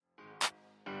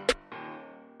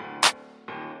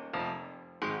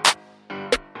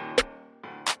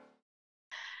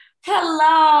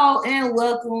Hello and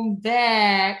welcome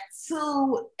back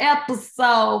to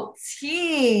episode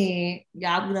 10.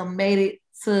 Y'all, we done made it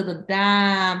to the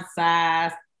dime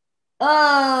size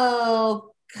of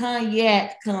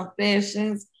Cognac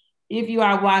Confessions. If you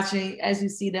are watching, as you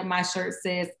see that my shirt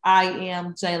says, I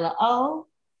am Jayla O.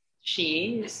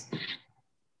 She is.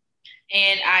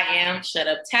 And I am Shut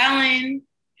Up Talon.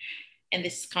 And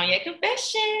this is Cognac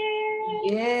Confession.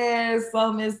 Yes,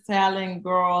 so Miss Talon,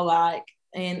 girl,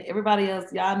 and everybody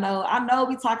else, y'all know, I know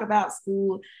we talk about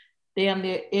school damn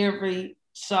near every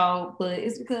show, but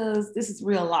it's because this is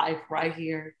real life right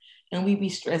here, and we be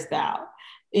stressed out.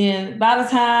 And by the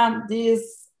time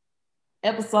this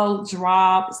episode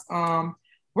drops,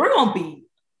 we're gonna be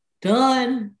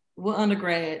done with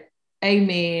undergrad.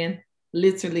 Amen.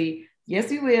 Literally. Yes,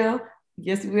 we will.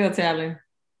 Yes, we will, Talon.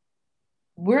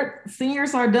 We're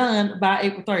seniors are done by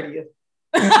April 30th.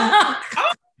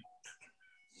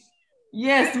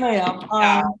 Yes, ma'am.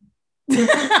 Wait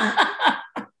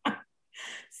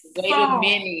a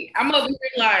minute. I'm over here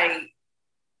like.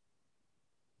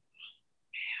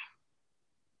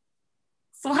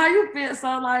 So how you feel?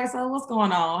 So what's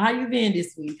going on? How you been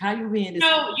this week? How you been this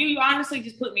week? You honestly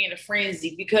just put me in a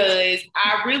frenzy because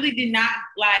I really did not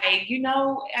I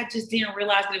just didn't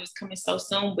realize that it was coming so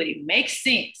soon, but it makes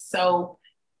sense. So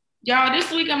y'all,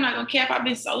 this week I'm not gonna cap. I've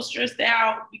been so stressed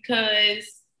out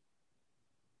because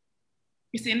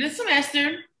it's the end of the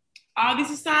semester. All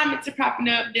these assignments are popping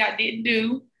up that I didn't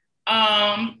do.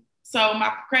 So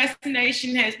my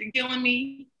procrastination has been killing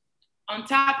me. On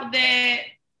top of that,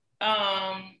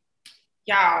 y'all,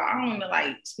 I don't want to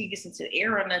like speak this into the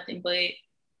air or nothing, but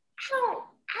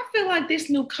I feel like this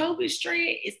new COVID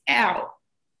strain is out.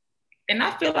 And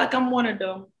I feel like I'm one of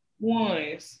the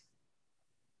ones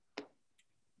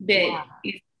that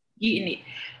is getting it.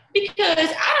 Because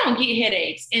I don't get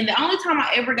headaches. And the only time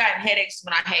I ever got headaches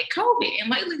when I had COVID. And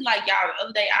lately, like y'all, the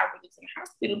other day I went to the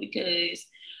hospital because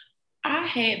I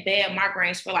had bad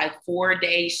migraines for like 4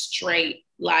 days straight.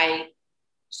 Like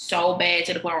so bad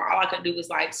to the point where all I could do was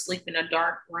like sleep in a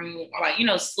dark room or like,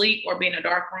 sleep or be in a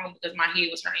dark room because my head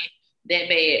was hurting that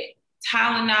bad.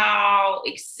 Tylenol,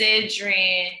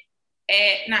 Excedrin,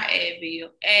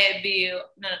 Advil,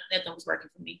 nothing was working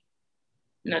for me.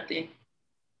 Nothing.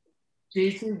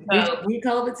 Did you get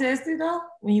COVID tested though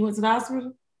when you went to the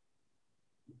hospital?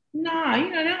 No, they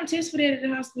don't test for that at the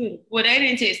hospital. Well, they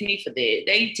didn't test me for that.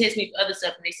 They test me for other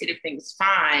stuff and they said everything was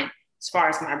fine as far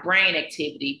as my brain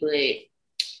activity, but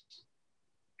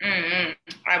I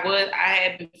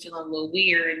had been feeling a little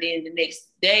weird. And then the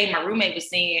next day, my roommate was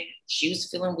saying she was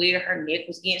feeling weird. Her neck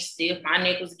was getting stiff. My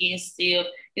neck was getting stiff.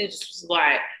 It was just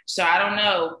like, so I don't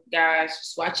know, guys,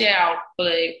 just watch out.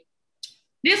 But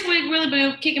this week really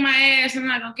been kicking my ass. I'm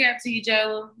not going to cap to you,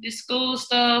 Jayla. This school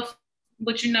stuff.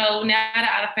 But now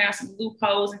that I've found some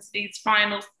loopholes into these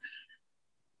finals.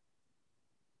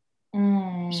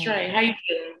 Straight, how you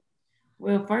feeling?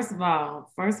 Well, first of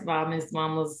all, Miss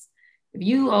Mamas, if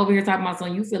you over here talking about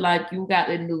something, you feel like you got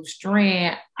a new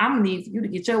strand, I'm gonna need you to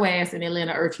get your ass in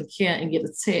Atlanta Urgent Care and get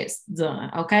a test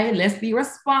done. Okay, let's be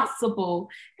responsible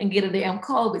and get a damn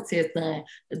COVID test done.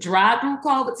 The drive-through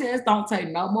COVID test don't take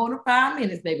no more than 5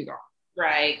 minutes, baby girl.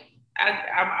 Right.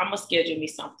 I'm gonna schedule me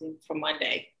something for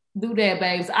Monday. Do that,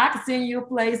 babes. I can send you a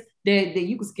place that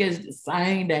you can schedule the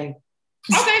same day.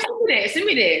 Okay, send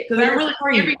me that because I really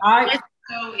free. All right.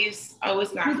 It's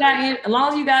not free. As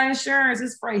long as you got insurance,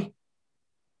 it's free.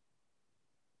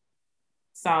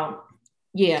 So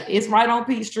yeah, it's right on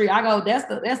Peachtree. I go. That's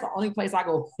the only place I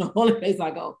go. The only place I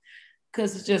go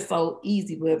because it's just so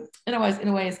easy. But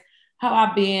anyways, how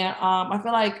I've been. I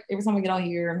feel like every time I get on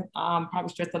here, I'm probably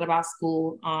stressed out about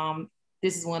school.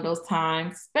 This is one of those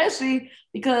times, especially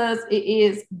because it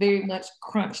is very much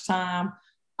crunch time.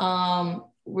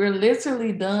 We're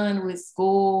literally done with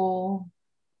school,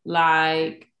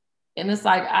 and it's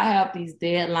like I have these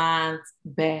deadlines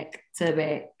back to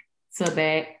back to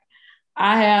back.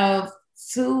 I have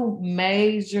 2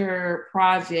 major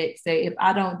projects that if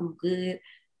I don't do good,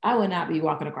 I will not be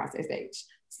walking across that stage.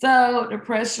 So the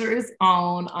pressure is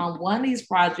on one of these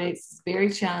projects. It's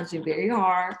very challenging, very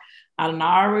hard. I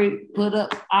already put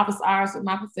up office hours with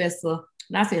my professor.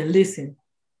 And I said, listen,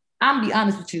 I'm gonna be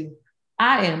honest with you.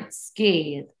 I am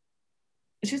scared.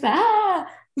 And she's like,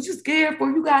 but you scared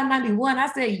for you got 91? I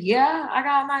said, yeah, I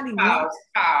got 91.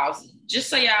 Pause. Just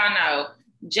so y'all know,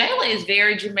 Jayla is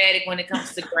very dramatic when it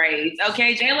comes to grades.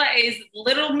 Okay, Jayla is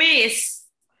little miss,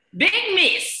 big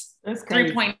miss. That's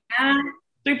crazy. 3.9.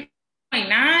 3.9.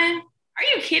 Are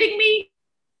you kidding me?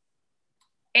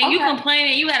 And you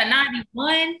complaining you got a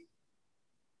 91?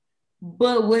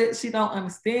 But what she don't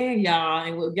understand, y'all,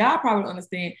 and what y'all probably don't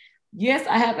understand, yes,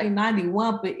 I have a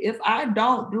 91, but if I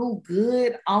don't do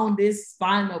good on this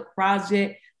final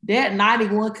project, that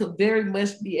 91 could very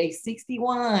much be a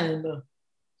 61.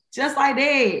 Just like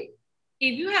that.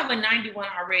 If you have a 91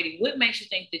 already, what makes you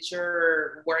think that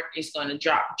your work is going to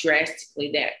drop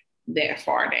drastically that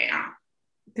far down?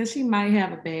 Because she might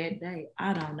have a bad day.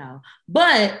 I don't know.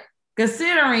 But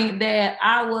considering that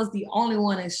I was the only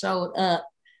one that showed up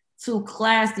to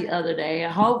class the other day,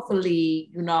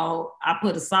 hopefully, I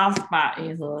put a soft spot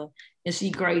in her and she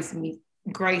graced me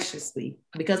graciously.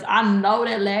 Because I know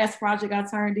that last project I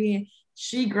turned in,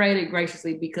 she graded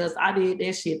graciously because I did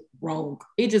that shit wrong.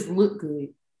 It just looked good.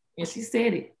 And she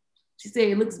said it. She said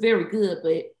it looks very good,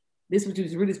 but this is what you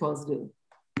was really supposed to do.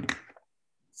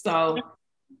 So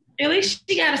at least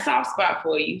she got a soft spot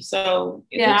for you. So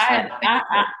yeah,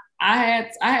 I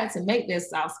had to make that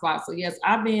soft spot. So yes,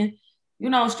 I've been,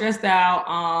 stressed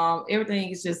out. Everything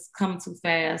is just coming too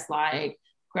fast. Like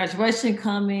graduation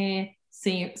coming,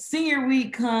 senior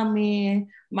week coming,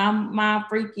 my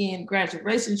freaking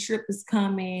graduation trip is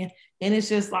coming, and it's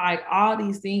just like all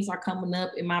these things are coming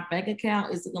up in my bank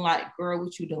account. It's looking like, girl,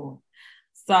 what you doing?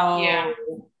 So yeah,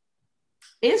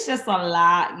 it's just a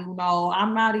lot. I'm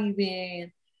not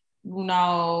even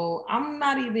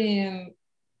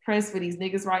pressed for these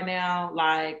niggas right now.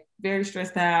 Like very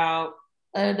stressed out.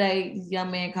 Other day, this young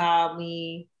man called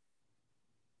me.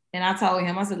 And I told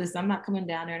him, I said, listen, I'm not coming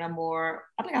down there no more.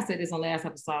 I think I said this on last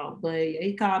episode, but yeah,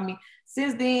 he called me.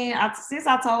 Since then, since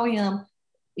I told him,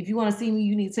 if you want to see me,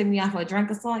 you need to take me out for a drink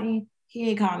or something, he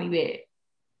ain't called me back.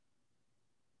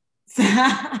 So,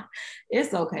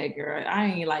 it's okay, girl. I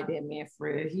ain't like that man,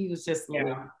 Fred. He was just a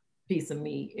little piece of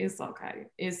meat. It's okay.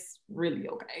 It's really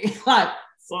okay.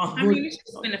 So I mean, it's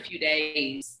just been a few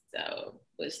days, so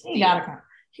but still.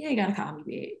 He ain't gotta call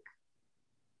me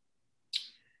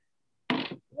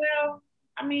back. Well,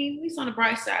 I mean, at least on the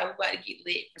bright side, we're about to get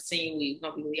lit for senior week.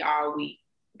 We're gonna be lit all week.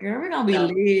 Girl, we're gonna be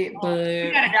lit, but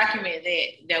we gotta document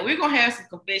that we're gonna have some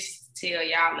confessions to tell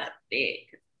y'all after that.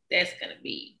 That's gonna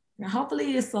be.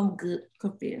 Hopefully, it's some good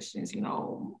confessions.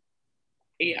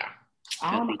 Yeah.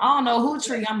 I don't know who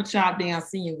tree I'm gonna chop down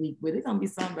senior week, but it's gonna be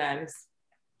somebody's.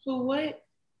 Who what?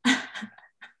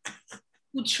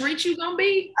 Who treat you gonna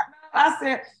be? I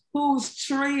said, whose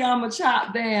tree I'm gonna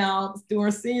chop down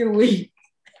during senior week.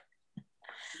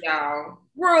 Y'all.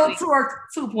 World Tour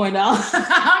 2.0.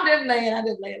 I'm just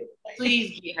laying.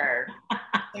 Please get her.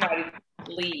 Somebody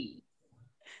please.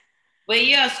 But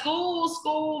yeah,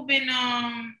 school been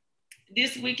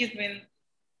this week has been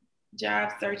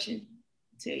job searching.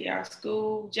 Tell y'all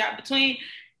school job between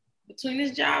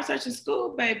this job searching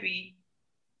school, baby.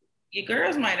 Your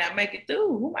girls might not make it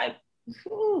through. Who might?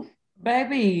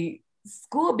 Baby,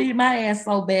 school beat my ass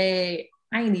so bad.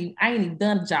 I ain't even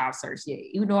done job search yet.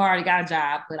 Even though I already got a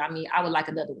job, but I mean, I would like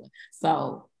another one.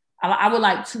 So I would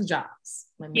like 2 jobs.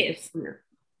 Let me yes,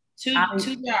 two jobs.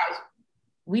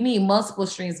 We need multiple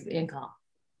streams of income.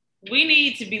 We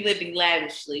need to be living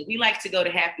lavishly. We like to go to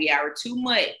happy hour too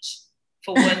much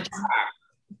for one job.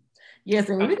 Yes,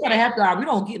 and when we go to happy hour, we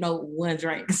don't get no one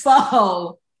drink.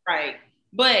 So right.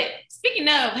 But speaking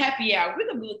of happy hour, we're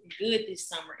gonna be looking good this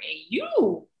summer, and it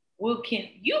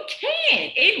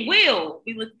will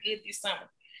be looking good this summer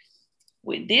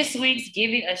with this week's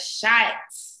Giving a Shot.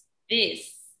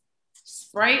 This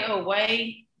Spray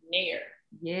Away Nair.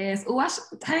 Yes. Oh, I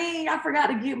forgot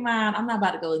to get mine. I'm not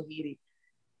about to go and get it.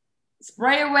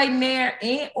 Spray Away Nair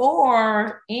and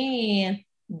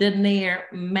the Nair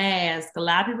mask. A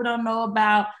lot of people don't know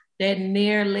about that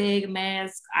Nair leg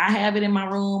mask. I have it in my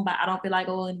room, but I don't feel like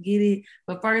going and get it.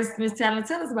 But first, Miss Talon,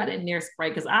 tell us about that Nair spray,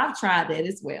 because I've tried that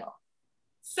as well.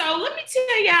 So let me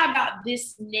tell y'all about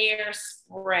this Nair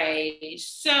spray.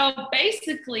 So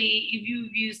basically, if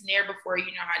you've used Nair before, you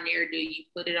know how Nair do. You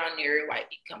put it on there, like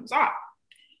it comes off.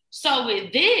 So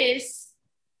with this,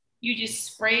 you just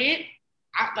spray it.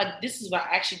 This is what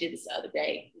I actually did this the other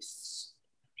day.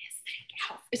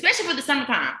 Especially for the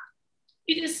summertime.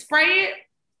 You just spray it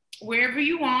wherever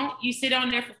you want. You sit on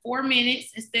there for 4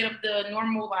 minutes instead of the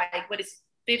normal,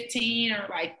 15 or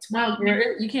 12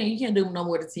 minutes. You can't do no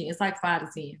more than 10. It's like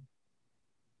 5 to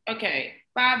 10. Okay,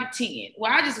 5 to 10.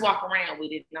 Well, I just walk around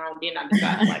with it now, then I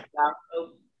decide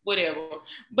whatever.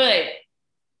 But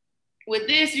with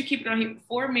this, you keep it on here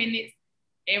for 4 minutes.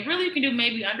 And really you can do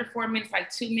maybe under 4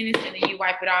 minutes, 2 minutes, and then you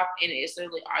wipe it off and it's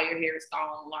literally all your hair is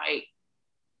gone.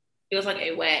 Feels like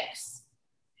a wax.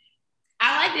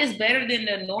 I like this better than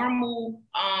the normal,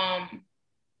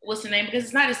 what's the name? Because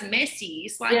it's not as messy.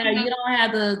 It's you don't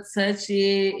have to touch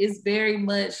it. It's very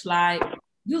much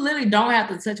you literally don't have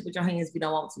to touch it with your hands if you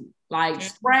don't want to.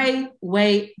 Spray,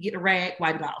 wait, get a rag,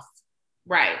 wipe it off.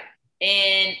 Right.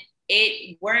 And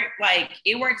it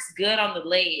works good on the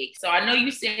leg. So I know you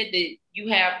said that you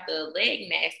have the leg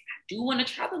mask. I do want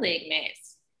to try the leg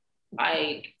mask.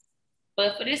 Like,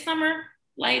 but for this summer,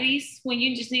 ladies, when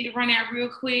you just need to run out real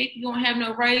quick, you don't have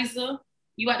no razor,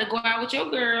 you got to go out with your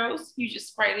girls, you just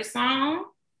spray this on,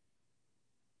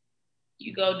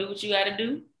 you go do what you got to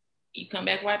do, you come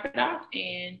back, wipe it off,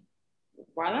 and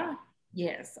voila.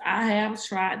 Yes, I have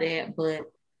tried that, but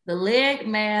the leg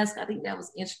mask, I think that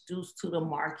was introduced to the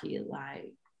market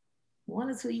like 1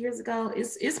 or 2 years ago.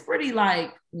 It's pretty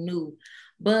like new,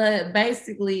 but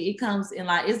basically it comes in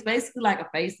like, it's basically like a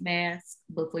face mask,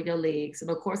 but for your legs.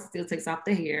 And of course, it still takes off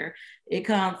the hair. It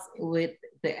comes with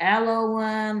the aloe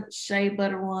one, shea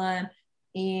butter one,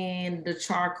 and the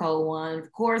charcoal one.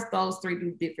 Of course, those three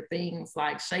do different things.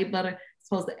 Like shea butter is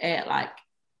supposed to add like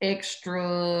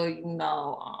extra,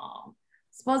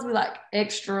 supposed to be like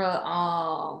extra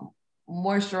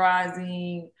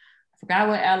moisturizing. I forgot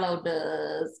what aloe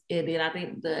does. And then I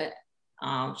think the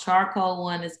charcoal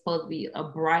one is supposed to be a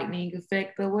brightening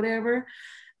effect or whatever.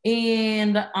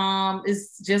 And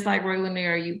it's just like regular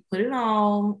hair. You put it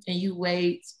on and you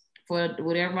wait for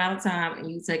whatever amount of time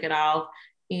and you take it off.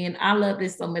 And I love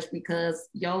this so much because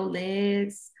your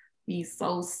legs be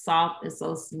so soft and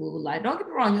so smooth. Like, don't get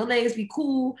me wrong, your legs be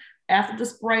cool after the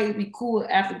spray, be cool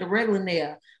after the regular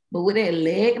nail. But with that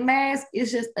leg mask,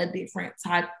 it's just a different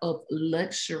type of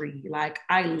luxury. Like,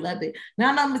 I love it.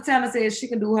 Now, I know Miss Tanner says she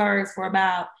can do hers for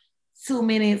about 2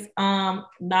 minutes. Nah,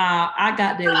 I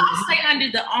got that. I'll say under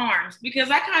the arms because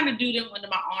I kind of do them under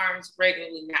my arms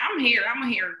regularly. Now,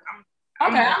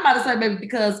 I'm about to say, baby,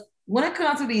 because when it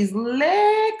comes to these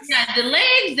legs, yeah, the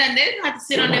legs, then they have to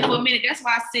sit on there for a minute. That's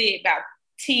why I said about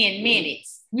 10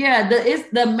 minutes. Yeah,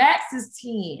 the max is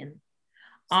 10.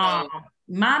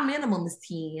 My minimum is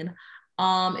 10.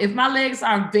 If my legs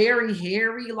are very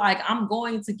hairy, like I'm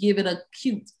going to give it a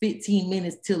cute 15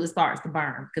 minutes till it starts to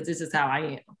burn because this is how I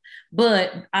am.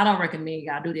 But I don't recommend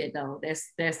y'all do that though.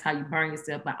 That's how you burn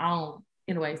yourself. But I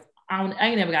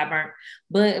ain't never got burnt.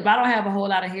 But if I don't have a whole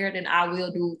lot of hair, then I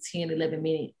will do 10, 11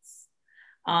 minutes.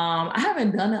 I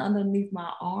haven't done it underneath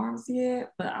my arms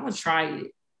yet, but I'm gonna try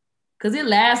it because it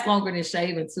lasts longer than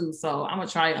shaving too. So I'm gonna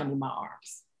try it under my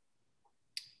arms.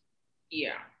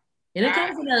 Yeah. And it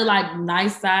comes in a like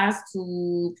nice size tube.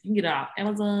 You can get it off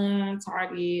Amazon,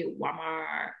 Target,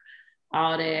 Walmart,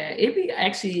 all that. It'd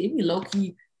be low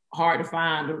key hard to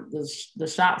find the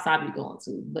shops I be going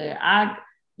to. But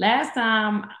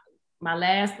my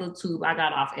last little tube I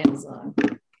got off Amazon.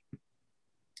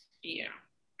 Yeah,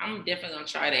 I'm definitely gonna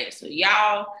try that. So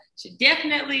y'all should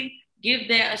definitely give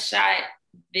that a shot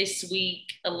this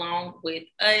week along with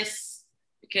us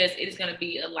because it is gonna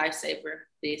be a lifesaver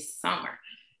this summer.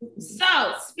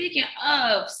 So speaking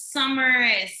of summer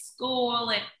and school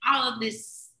and all of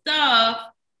this stuff,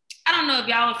 I don't know if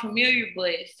y'all are familiar,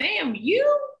 but FAMU,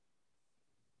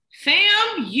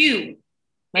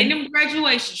 and them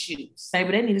graduation shoots.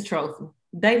 Baby, they need a trophy.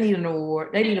 They need an award.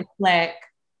 They need a plaque.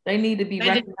 They need to be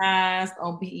recognized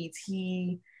on BET.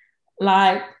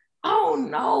 Like, I don't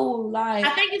know. Like,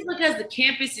 I think it's because the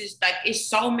campus is like, it's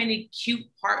so many cute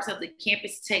parts of the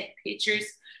campus take pictures.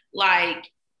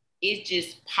 Like, it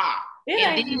just pop. It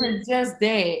ain't even just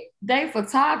that. They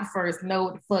photographers know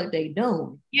what the fuck they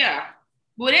doing. Yeah.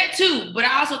 Well, that too. But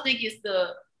I also think it's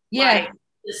the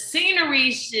scenery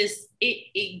is just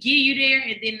it get you there,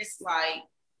 and then it's like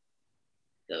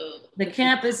the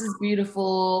campus is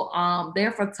beautiful.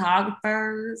 They're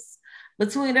photographers.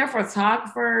 Between their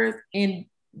photographers and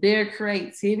their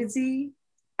creativity,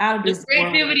 out of this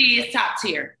creativity is top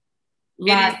tier.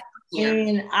 Like,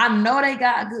 and I know they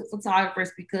got good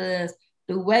photographers because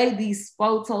the way these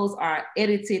photos are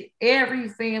edited, every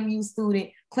FAMU student,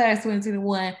 class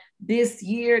 2021, this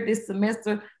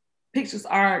semester, pictures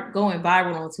are going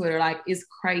viral on Twitter. Like, it's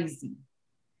crazy.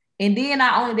 And then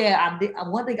not only that,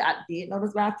 one thing I did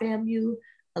notice about FAMU,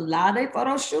 a lot of their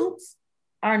photo shoots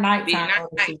are nighttime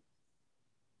photo shoots.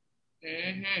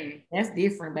 Mm-hmm. That's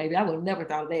different, baby. I would have never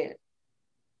thought of that.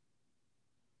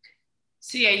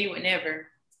 So yeah, you would never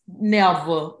let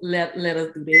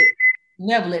us do that.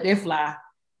 Never let that fly.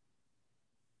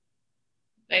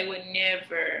 They would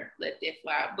never let that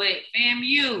fly. But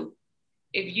FAMU,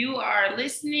 if you are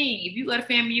listening, if you go to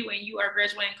FAMU and you are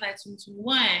graduating class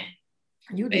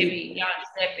 2021, baby, y'all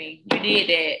stepping. You did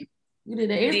that. You did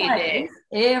that. It's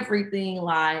everything,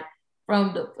 like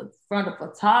from the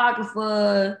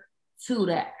photographer to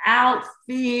the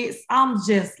outfits. I'm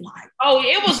just like, oh,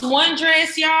 it was one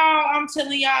dress, y'all. I'm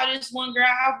telling y'all, this one girl.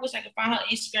 I wish I could find her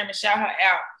Instagram and shout her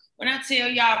out. when I tell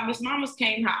y'all, Miss Mamas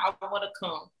came how I want to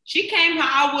come. She came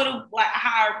how I would have, like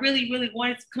how I really, really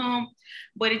wanted to come,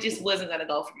 but it just wasn't gonna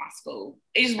go for my school.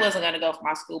 It just wasn't gonna go for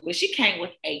my school. But she came with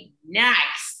a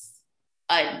nice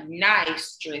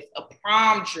dress, a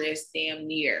prom dress, damn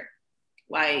near.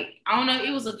 Like, I don't know,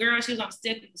 it was a girl, she was on the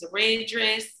step, it was a red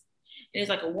dress, and it's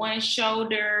like a one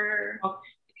shoulder.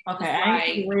 Okay, I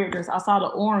didn't see the red dress. I saw the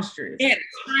orange dress. It had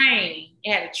a train.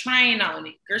 It had a train on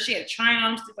it. Girl, she had a train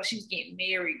on it, like she was getting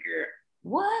married, girl.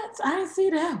 What? I didn't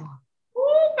see that one.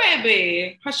 Ooh,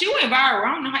 baby. She went viral.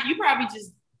 I don't know how, you probably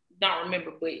just don't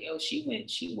remember, but she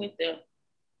went there.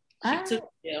 She took it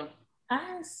there. I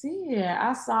didn't see it.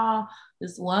 I saw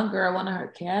this one girl, one of her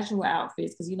casual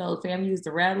outfits, because the family used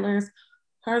the Rattlers.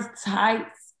 Her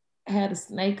tights had a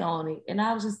snake on it. And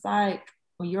I was just like,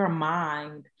 well, you're a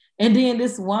mind. And then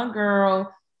this one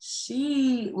girl,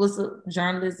 she was a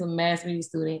journalism mass media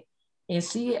student. And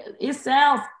it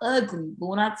sounds ugly, but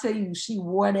when I tell you she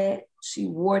wore that.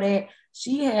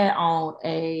 She had on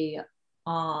a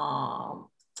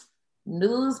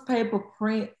newspaper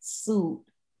print suit.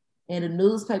 And the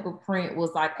newspaper print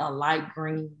was like a light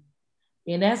green.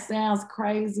 And that sounds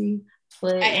crazy,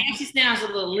 but it actually sounds a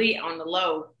little lit on the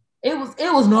low. It was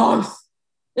nice.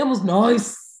 It was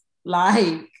nice.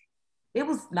 Like, it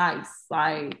was nice.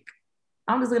 Like,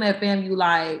 I'm just looking at FAMU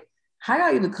like, how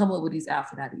y'all even come up with these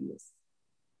outfit ideas?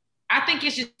 I think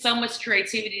it's just so much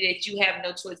creativity that you have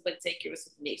no choice but to take yours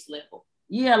to the next level.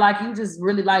 Yeah, like you just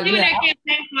really like. Even the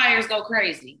campaign flyers go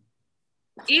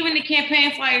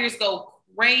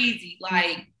crazy.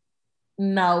 Like,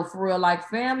 no, for real. Like,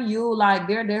 FAMU, like,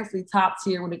 they're definitely top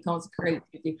tier when it comes to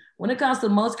creativity. When it comes to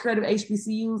most creative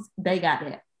HBCUs, they got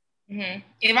that. Mm-hmm.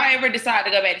 If I ever decide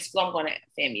to go back to school, I'm going to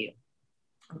FAMU.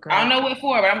 Girl, I don't know what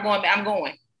for, but I'm going.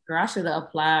 Girl, I should have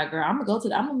applied, girl. I'm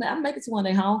gonna make it to one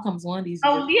of their homecomings one of these years.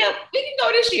 Oh, yeah, we can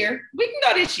go this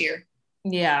year.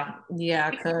 Yeah,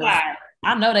 because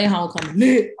I know they homecoming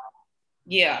lit.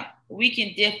 Yeah, we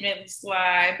can definitely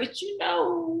slide. But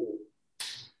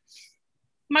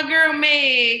my girl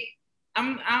Meg,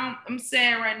 I'm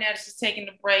sad right now that she's taking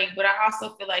a break, but I also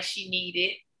feel like she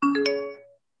needed.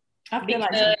 I feel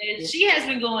like she has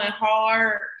been going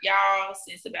hard, y'all,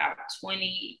 since about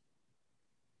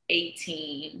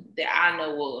 2018 that I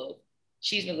know of.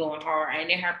 She's been going hard. And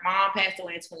then her mom passed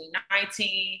away in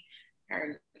 2019,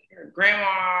 her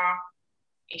grandma,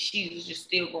 and she was just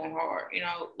still going hard,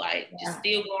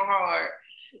 still going hard.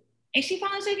 And she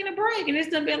finally taking a break, and it's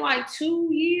done been like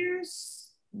 2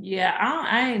 years. Yeah,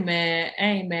 I ain't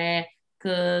mad.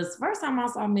 Because first time I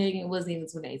saw Megan wasn't even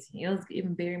 2018. It was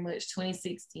even very much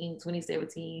 2016,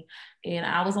 2017. And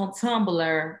I was on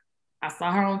Tumblr. I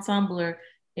saw her on Tumblr.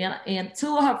 And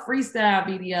 2 of her freestyle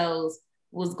videos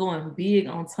was going big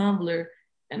on Tumblr.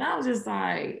 And I was just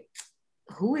like,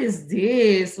 who is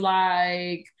this?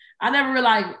 Like, I never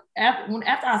really,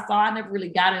 after I saw, I never really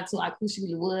got into like who she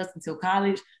really was until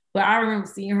college. But I remember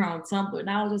seeing her on Tumblr.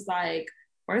 And I was just like,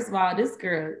 first of all, this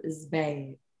girl is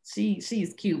bad.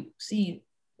 She's cute. She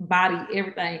body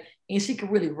everything, and she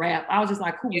could really rap. I was just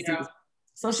like, who is this?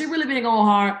 So she really been going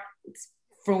hard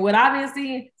from what I've been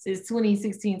seeing since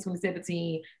 2016,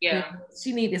 2017. Yeah,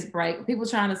 she need this break. People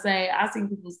trying to say, I seen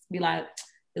people be like,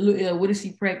 what is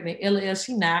she pregnant? LL,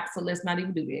 she not. So let's not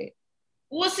even do that.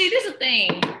 Well, see, this is the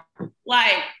thing.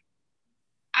 Like,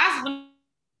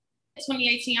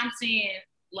 2018, I'm saying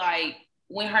like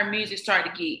when her music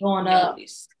started to get going up.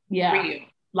 Yeah. Real.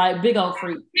 Like Big Old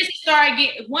Freak.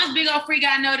 Once Big Old Freak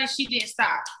got noticed, she didn't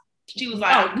stop. She was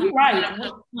like, oh, you're right.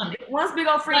 Once Big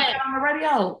Old Freak got on the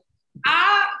radio.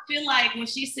 I feel like when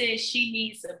she says she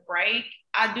needs a break,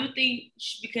 I do think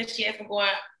because she has been going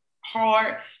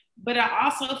hard, but I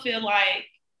also feel like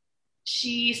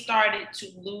she started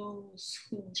to lose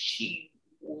who she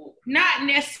was. Not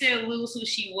necessarily lose who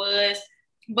she was,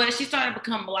 but she started to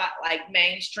become a lot like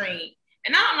mainstream.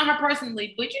 And I don't know her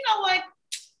personally, but you know what?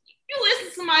 You listen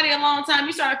to somebody a long time,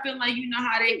 you start feeling like you know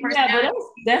how they personality. Yeah, but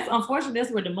that's unfortunate.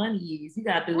 That's where the money is. You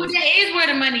gotta do it. That is where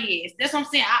the money is. That's what I'm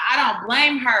saying. I don't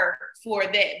blame her for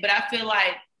that, but I feel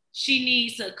like she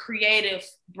needs a creative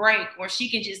break where she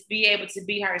can just be able to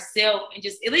be herself and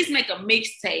just at least make a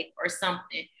mixtape or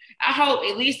something. I hope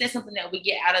at least that's something that we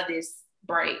get out of this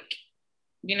break.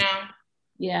 You know?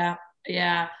 Yeah.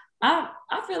 I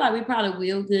feel like we probably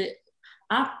will get.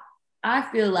 I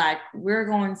feel like we're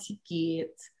going to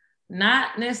get.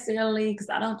 Not necessarily, because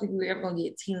I don't think we're ever going to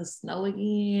get Tina Snow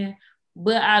again.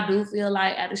 But I do feel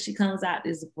like after she comes out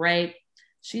this break,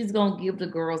 she's going to give the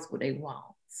girls what they want.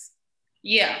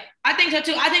 Yeah, I think so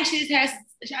too. I think she just has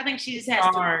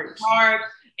to work hard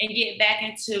and get back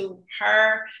into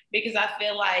her, because I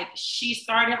feel like she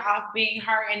started off being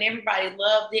her and everybody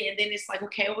loved it. And then it's like,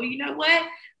 okay, well, you know what?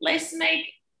 Let's make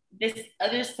this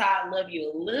other side love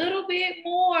you a little bit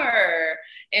more.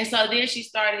 And so then she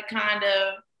started kind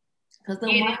of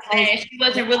getting sad. She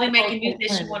wasn't really making music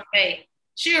that she wanted to make.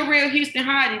 She a real Houston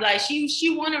hottie. Like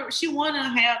she wanna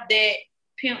have that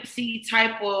Pimp C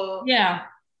type of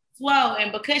flow.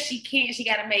 And because she can't, she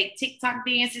gotta make TikTok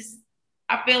dances.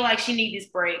 I feel like she needs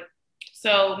this break.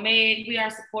 So Meg, we are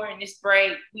supporting this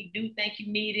break. We do think you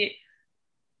need it.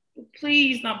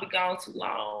 Please don't be gone too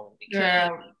long.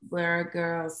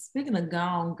 Girl. Speaking of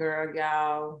gone, girl,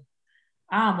 y'all,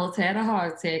 I almost had a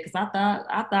heart attack because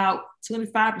I thought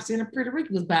 25% of Pretty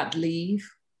Ricky was about to leave.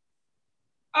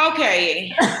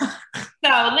 Okay, so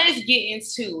let's get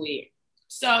into it.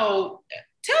 So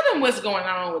tell them what's going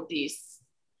on with this.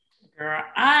 Girl,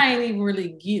 I ain't even really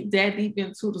get that deep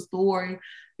into the story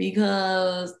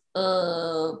because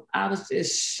I was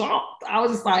just shocked. I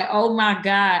was just like, oh my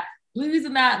God, please do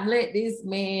not let this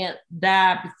man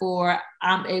die before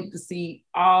I'm able to see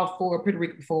all 4 Pretty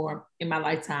Ricky perform in my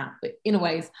lifetime. But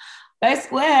anyways,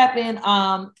 basically what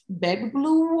happened, Baby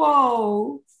Blue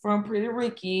Whoa from Pretty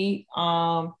Ricky,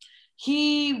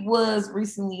 he was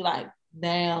recently like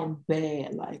down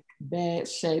bad, like bad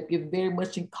shape, you're very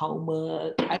much in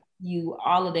coma, ICU,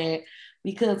 all of that,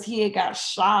 because he had got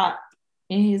shot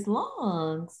in his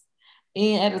lungs.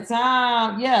 And at the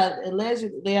time,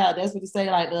 allegedly, that's what they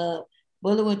say, like the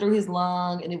bullet went through his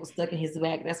lung and it was stuck in his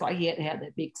back. That's why he had to have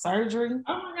that big surgery.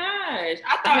 Oh my gosh.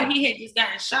 I thought he had just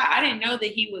gotten shot. I didn't know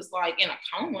that he was like in a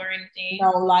coma or anything.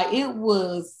 No, like he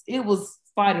was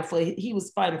fighting for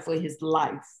his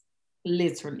life,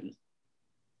 literally.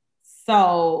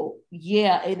 So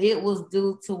yeah, and it was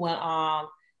due to when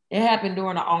it happened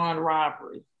during an armed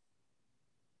robbery.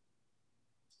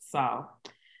 So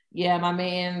yeah, my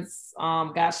man's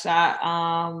got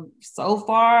shot. So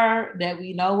far that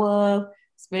we know of,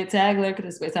 Spectacular,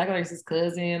 because Spectacular is his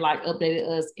cousin, like updated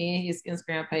us, and his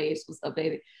Instagram page was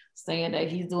updated saying that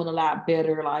he's doing a lot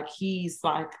better. Like he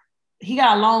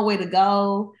got a long way to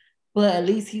go, but at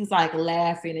least he's like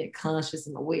laughing and conscious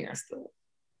and aware and stuff.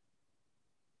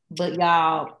 But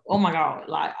y'all, oh my God,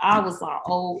 like I was like,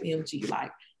 OMG,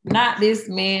 like not this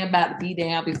man about to be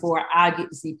down before I get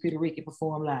to see Pretty Ricky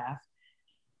perform live.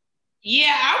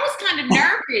 Yeah, I was kind of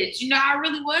nervous. I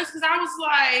really was, because I was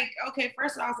like, okay,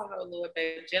 first of all, I was like, oh Lord,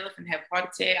 baby, Jellyfin have a heart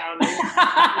attack. I don't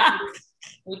know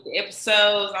with the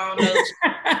episodes. I don't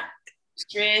know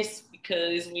stress,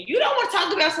 because when you don't want to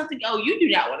talk about something, you do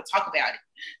not want to talk about it.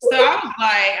 So I was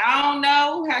like, I don't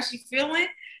know how she feeling.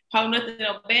 Hope nothing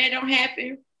bad don't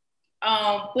happen.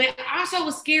 But I also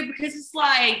was scared because it's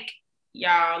like,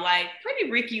 y'all, like Pretty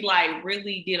Ricky like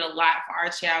really did a lot for our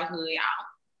childhood.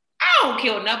 I don't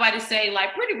care what nobody say.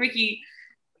 Like Pretty Ricky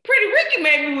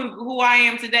made me who I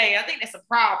am today. I think that's a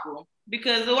problem,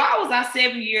 because why was I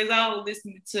 7 years old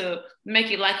listening to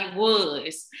Make It Like It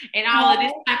Was and all of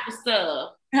this type of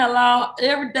stuff? Hello,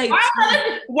 every day. Why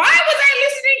was I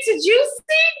listening to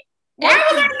Juicy? Why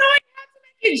was I knowing how to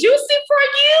make it juicy for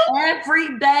you?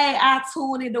 Every day I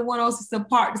tune into 106 &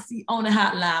 Park to see On the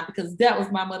Hotline, because that was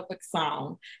my motherfucking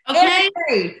song. Okay.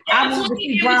 Every day I wanted to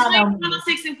see Brown on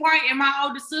 106 & Park and my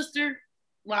older sister,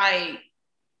 like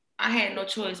I had no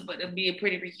choice but to be a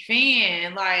Pretty Ricky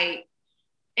fan. Like,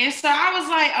 and so I was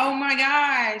like, oh my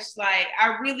gosh, like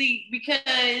I really,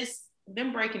 because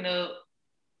them breaking up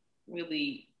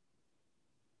really,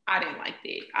 I didn't like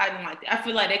that. I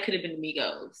feel like that could have been the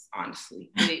Migos, honestly.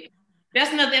 But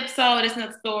that's another episode. That's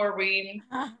another story.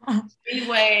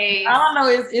 Anyway, I don't know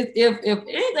if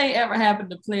anything ever happened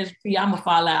to Pleasure P, I'm gonna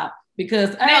fall out,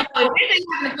 because if anything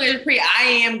happened to Pleasure P, I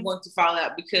am going to fall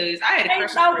out, because I had a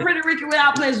crush on Pretty Ricky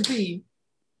without Pleasure P.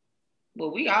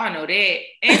 Well, we all know that.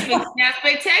 And now,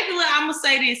 Spectacular, I'm gonna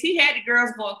say this: he had the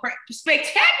girls going crazy.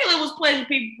 Spectacular was Pleasure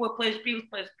P before Pleasure P was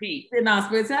Pleasure P. No,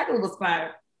 Spectacular was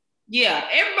fire. Yeah,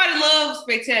 everybody loved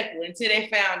Spectacular until they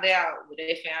found out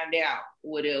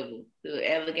whatever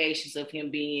the allegations of him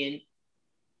being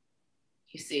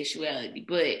his sexuality.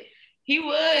 But he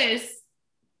was,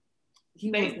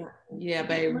 yeah,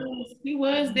 baby. He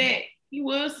was that. He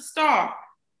was the star.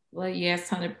 Well, yes,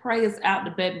 honey. Prayers out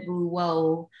to Baby Blue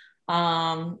Whoa.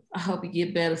 I hope you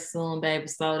get better soon, baby,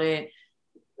 so that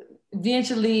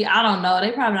eventually, I don't know,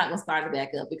 they probably not gonna start it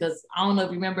back up, because I don't know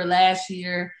if you remember last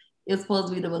year, it was supposed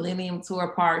to be the Millennium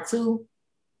Tour Part 2.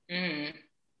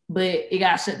 But it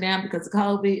got shut down because of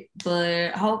COVID.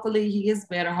 But hopefully he gets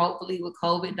better. Hopefully with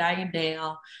COVID dying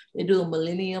down, they do a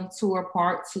Millennium Tour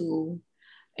Part 2.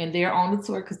 and they're on the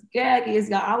tour. Because the gag is,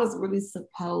 y'all, I was really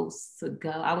supposed to go.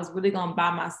 I was really gonna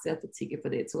buy myself a ticket for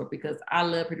that tour because I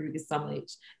love Puerto Rico so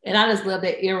much, and I just love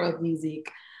that era of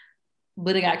music.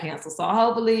 But it got canceled. So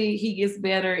hopefully he gets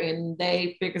better and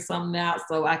they figure something out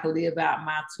so I can live out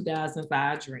my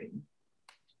 2005 dream.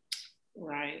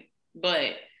 Right.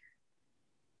 But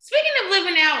speaking of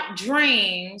living out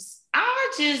dreams,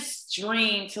 I just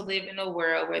dream to live in a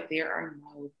world where there are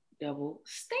no double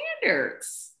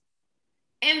standards.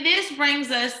 And this brings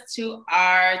us to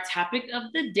our topic of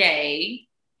the day.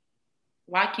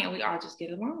 Why can't we all just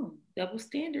get along? Double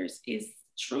standards is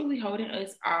truly holding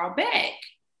us all back.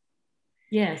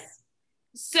 Yes.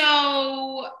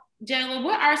 So, Jayla,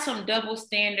 what are some double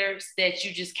standards that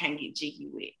you just can't get jiggy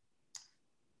with?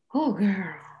 Oh,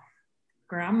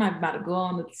 girl, I'm about to go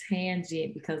on a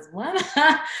tangent because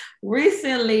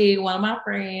recently one of my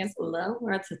friends, love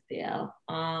her to death.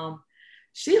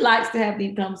 She likes to have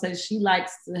deep conversations. She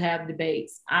likes to have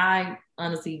debates. I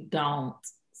honestly don't.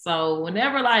 So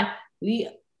whenever like we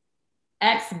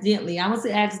accidentally, I'm gonna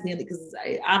say accidentally because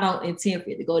I don't intend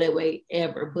for it to go that way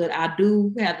ever, but I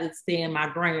do have to stand my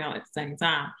ground at the same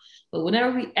time. But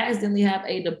whenever we accidentally have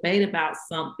a debate about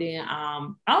something,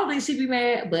 I don't think she'd be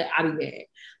mad, but I'd be mad.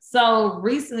 So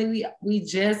recently we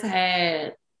just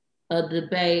had a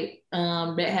debate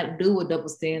that had to do with double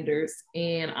standards,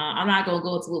 and I'm not gonna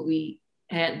go into what we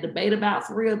had a debate about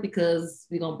for real because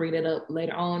we're gonna bring that up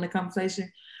later on in the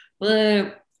conversation.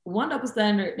 But one double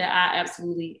standard that I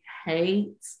absolutely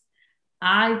hate,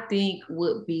 I think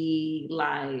would be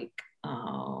like,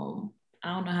 I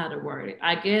don't know how to word it.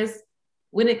 I guess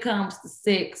when it comes to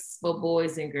sex for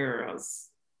boys and girls,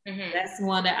 that's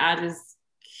one that I just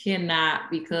cannot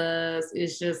because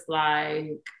it's just like,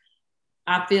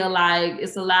 I feel like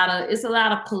it's a lot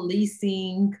of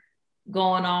policing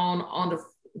going on the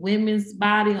women's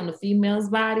body, on the female's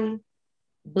body,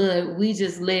 but we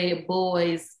just let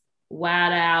boys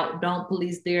wild out, don't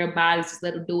police their bodies, just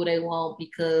let them do what they want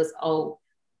because, oh,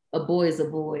 a boy is a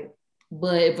boy.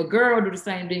 But if a girl do the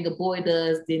same thing a boy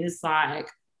does, then it's like,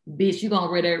 bitch, you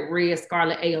gonna wear that red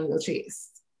scarlet A on your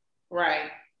chest.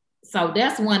 Right. So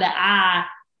that's one that I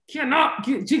cannot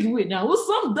get jiggy with. Now, with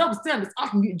some double standards I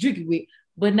can get jiggy with,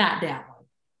 but not that one.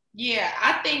 Yeah,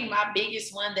 I think my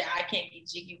biggest one that I can't get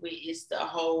jiggy with is the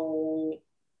whole,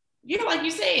 like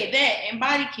you said, that and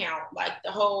body count, like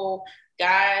the whole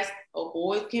guys or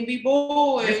boys can be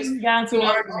boys. That's what we got into an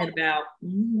argument about.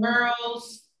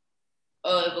 Girls,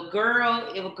 if a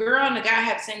girl and a guy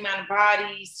have the same amount of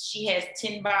bodies, she has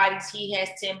 10 bodies, he has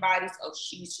 10 bodies. Oh,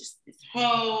 she's just this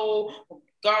hoe. Oh,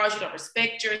 gosh, you don't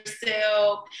respect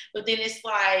yourself. But then it's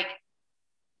like,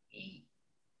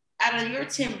 out of your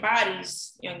 10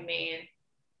 bodies, young man,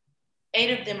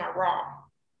 8 of them are raw.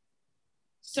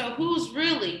 So who's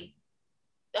really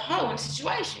the hoe in the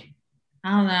situation?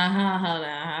 Hold on.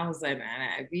 I was like,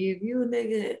 nah. If you a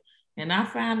nigga and I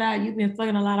found out you've been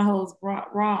fucking a lot of hoes raw,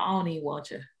 I don't even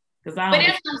want you. But that's what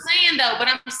I'm saying though. But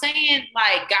I'm saying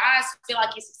like guys feel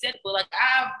like it's acceptable. Like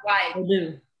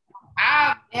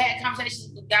I've had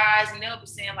conversations with guys and they'll be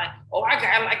saying like, oh, I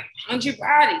got like 100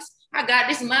 bodies. I got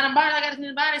this amount of bodies. I got this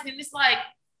many bodies. And it's like,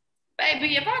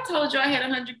 baby, if I told you I had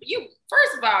 100, you,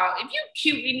 first of all, if you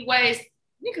cute anyways,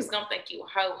 niggas gonna think you a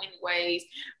hoe anyways.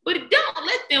 But don't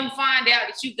let them find out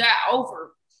that you got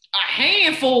over a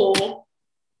handful.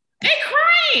 They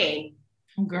crying.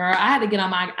 Girl, I had to get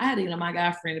on my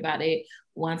guy friend about that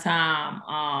one time.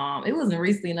 It wasn't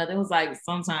recently enough. It was like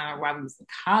sometime while we was in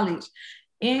college.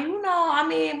 And I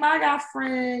mean, my guy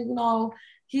friend,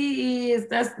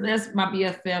 that's my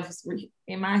BFF.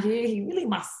 In my head, he really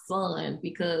my son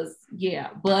because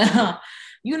but a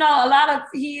lot of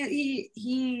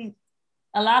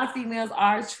a lot of females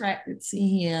are attracted to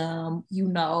him,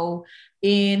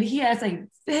 and he has a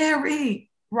very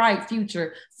bright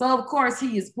future. So of course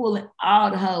he is pulling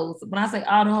all the hoes. When I say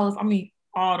all the hoes, I mean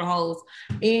all the hoes.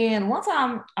 And one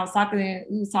time we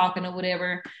was talking or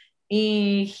whatever,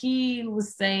 and he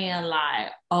was saying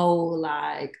like,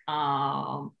 I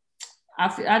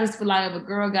just feel like if a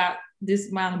girl got this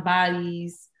amount of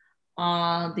bodies,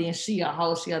 then she a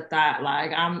hoe, she a thought.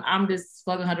 Like I'm just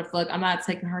fucking her to fuck. I'm not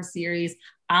taking her serious.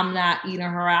 I'm not eating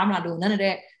her out. I'm not doing none of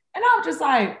that. And I was just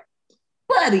like,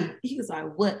 buddy. He was like,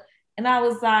 what? And I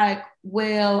was like,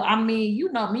 well, I mean,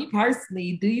 you know me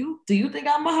personally. Do you think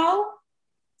I'm a hoe?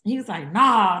 He was like,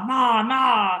 nah.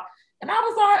 And I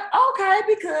was like, okay,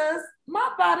 because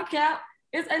my body count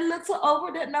is a little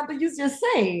over that number you just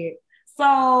said.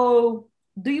 So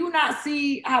do you not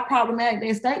see how problematic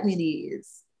that statement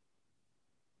is?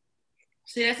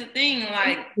 See, that's the thing.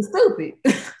 Like, it's stupid.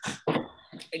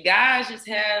 The guys just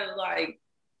have like,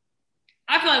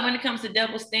 I feel like when it comes to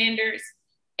double standards,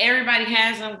 everybody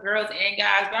has them, girls and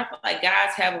guys, but I feel like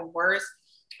guys have them worse.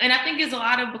 And I think it's a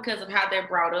lot of because of how they're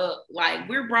brought up. Like,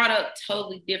 we're brought up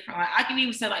totally different. Like, I can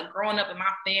even say, like, growing up in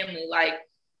my family, like,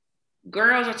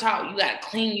 girls are taught you gotta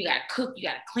clean, you gotta cook, you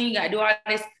gotta clean, you gotta do all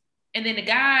this. And then the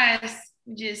guys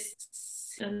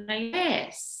just sit on their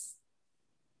ass.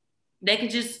 They can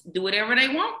just do whatever they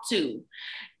want to.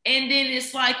 And then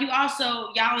it's like y'all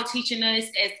are teaching us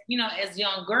as, as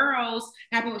young girls,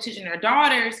 how people teaching their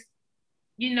daughters,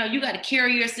 you got to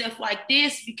carry yourself like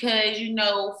this because,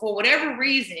 for whatever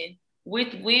reason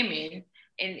with women,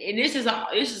 and this is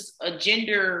a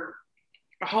gender,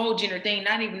 a whole gender thing,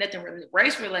 not even nothing really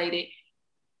race related.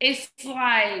 It's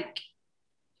like,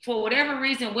 for whatever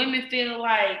reason, women feel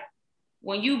like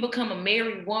when you become a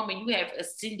married woman, you have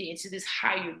ascended into this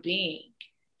higher being.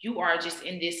 You are just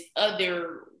in this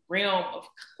other realm of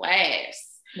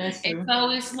class. That's true. And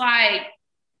so it's like,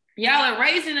 y'all are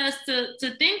raising us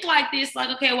to think like this, like,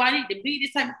 okay, well, I need to be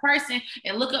this type of person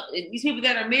and look up these people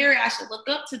that are married. I should look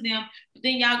up to them. But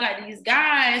then y'all got these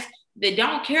guys that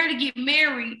don't care to get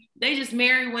married. They just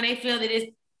marry when they feel that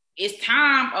it's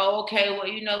time. Oh, okay, well,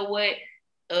 you know what?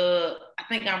 I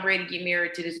think I'm ready to get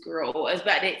married to this girl, or it's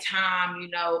about that time,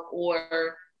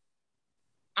 or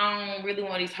I don't really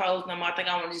want these hoes no more. I think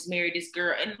I want to just marry this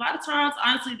girl. And a lot of times,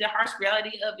 honestly, the harsh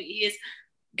reality of it is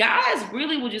guys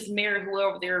really will just marry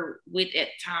whoever they're with at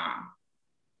the time.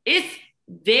 It's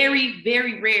very,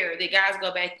 very rare that guys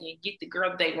go back and get the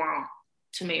girl they want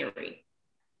to marry.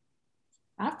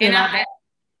 Go ahead.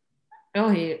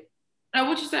 Oh,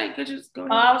 what you say? Could you just go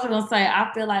ahead? I was going to say, I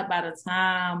feel like by the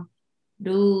time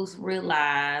dudes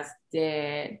realize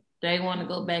that they want to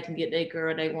go back and get their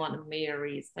girl they want to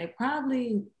marry, they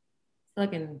probably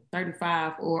fucking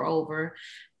 35 or over.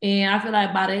 And I feel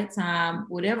like by that time,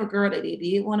 whatever girl that they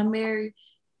did want to marry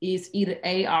is either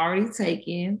A, already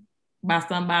taken by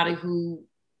somebody who,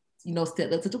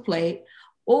 stepped up to the plate,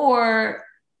 or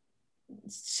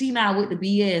she not with the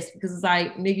BS, because it's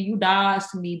like, nigga, you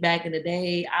dodged me back in the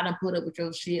day. I done put up with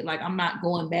your shit. Like, I'm not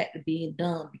going back to being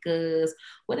dumb, because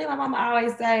what did my mama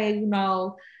always say,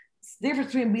 it's the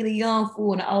difference between being a young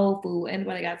fool and an old fool.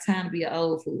 Anybody got time to be an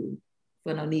old fool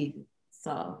for no nigga.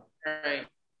 So, right.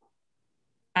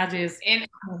 I just feel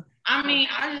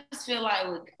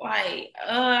like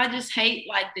I just hate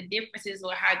like the differences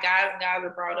with how guys are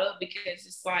brought up, because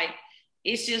it's like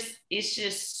it's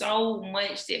just so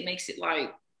much that makes it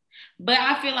like. But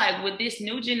I feel like with this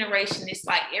new generation, it's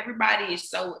like everybody is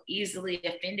so easily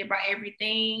offended by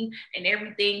everything, and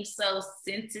everything's so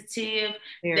sensitive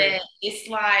that it's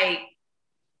like,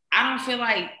 I don't feel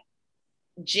like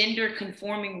gender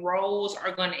conforming roles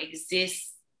are going to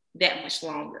exist that much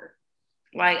longer.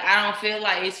 Like, I don't feel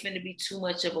like it's going to be too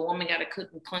much of a woman got to cook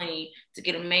and clean to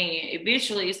get a man.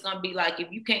 Eventually, it's going to be like,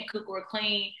 if you can't cook or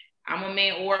clean, I'm a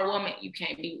man or a woman, you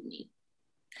can't be with me.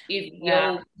 If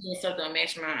your stuff don't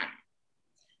match mine.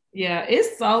 Yeah,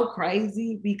 it's so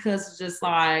crazy, because just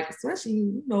like, especially,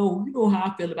 you know how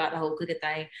I feel about the whole cooking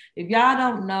thing. If y'all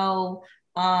don't know,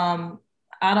 I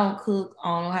don't cook. I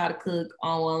don't know how to cook. I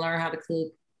don't want to learn how to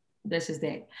cook. That's just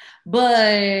that.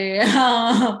 But,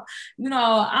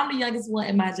 I'm the youngest one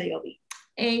in my JOB.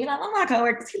 And, I'm my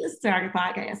coworker. He listens to our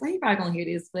podcast, so he probably going to hear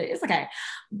this, but it's okay.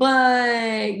 But,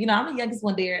 I'm the youngest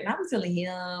one there. And I was telling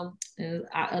him and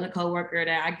our other coworker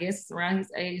that I guess is around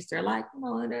his age, they're like,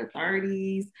 in their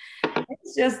 30s.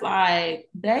 It's just like,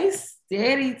 they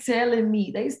steady tell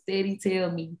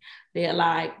me that,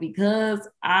 like, because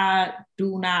I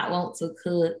do not want to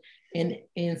cook and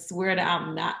swear that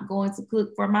I'm not going to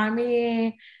cook for my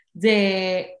man,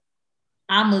 that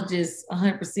I'm just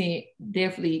 100%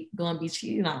 definitely gonna be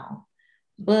cheating on.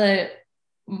 But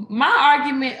my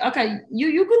argument, okay,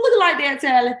 you could look like that,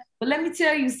 Tally, but let me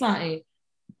tell you something.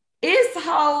 It's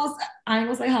hoes, I ain't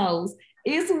gonna say hoes,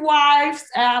 it's wives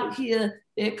out here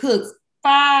that cooks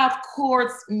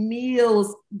 5-course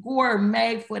meals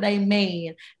gourmet for their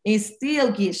man and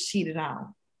still get cheated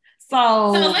on.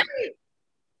 So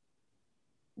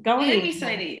go ahead.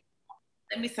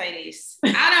 Let me say this.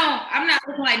 I'm not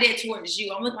looking like that towards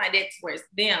you. I'm looking like that towards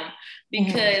them.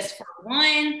 Because for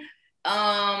one,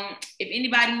 if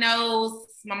anybody knows,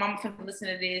 my mama can listen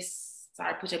to this.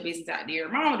 Sorry, put your business out there.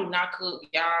 My mama do not cook,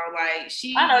 y'all. Like,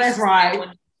 I know that's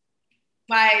right.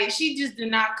 Like, she just do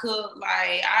not cook.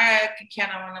 Like, I can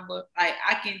count on her, but like,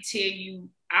 I can tell you,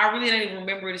 I really don't even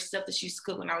remember the stuff that she used to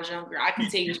cook when I was younger. I can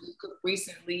tell you she cooked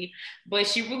recently, but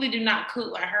she really do not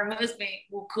cook. Like, her husband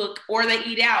will cook, or they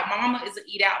eat out. My mama is an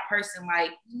eat out person.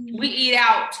 Like, we eat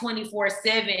out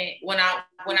 24/7 when I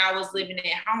was living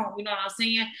at home. You know what I'm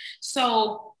saying?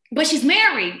 So, but she's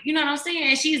married. You know what I'm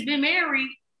saying? She's been married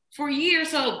for years,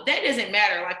 so that doesn't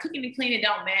matter. Like cooking and cleaning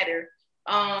don't matter.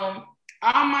 All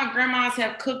my grandmas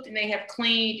have cooked and they have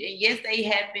cleaned, and yes, they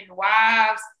have been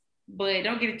wives, but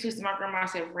don't get it twisted. My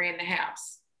grandmas have ran the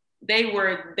house. They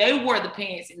were the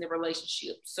pants in the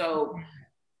relationship. So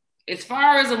as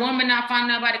far as a woman not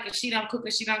finding nobody because she don't cook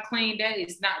and she don't clean, that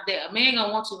is not that. A man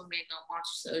gonna want you, a man gonna want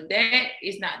you. So that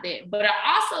is not that. But I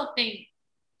also think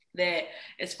that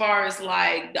as far as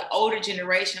like the older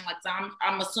generation, like so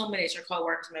I'm assuming that your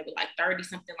coworkers maybe like 30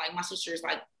 something, like my sister is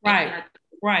like right.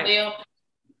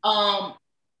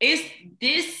 It's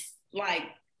this like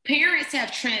parents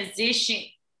have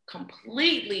transitioned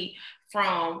completely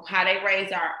from how they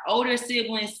raise our older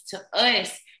siblings to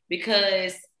us,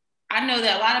 because I know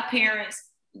that a lot of parents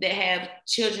that have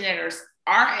children that are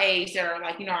our age, that are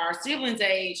like, you know, our siblings'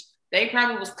 age, they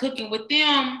probably was cooking with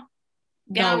them,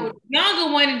 got with the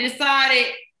younger one and decided,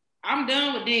 I'm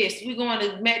done with this. We're going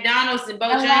to McDonald's and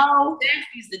Bojangles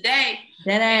today.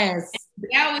 That ass.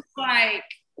 That was like,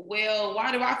 well,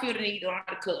 why do I feel the need to learn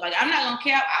how to cook? Like, I'm not going to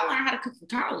care. I learned how to cook in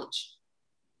college.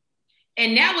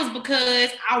 And that was because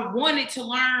I wanted to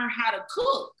learn how to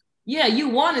cook. Yeah, you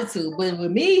wanted to, but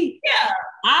with me, yeah,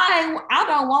 I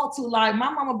don't want to. Like my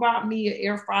mama bought me an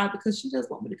air fryer because she just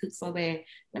want me to cook so bad.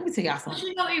 Let me tell y'all something. But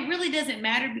you know, it really doesn't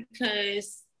matter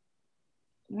because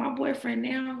my boyfriend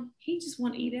now, he just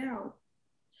want to eat out.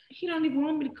 He don't even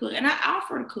want me to cook, and I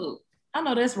offer to cook. I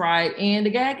know that's right. And the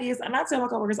gag is, and I tell my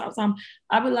coworkers all the time,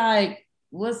 I be like,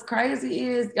 what's crazy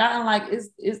is, y'all like, it's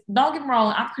don't get me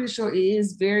wrong, I'm pretty sure it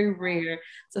is very rare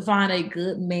to find a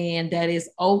good man that is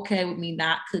okay with me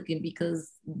not cooking, because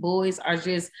boys are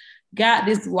just got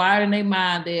this wired in their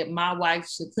mind that my wife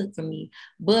should cook for me.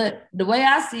 But the way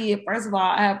I see it, first of all,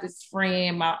 I have this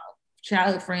friend, my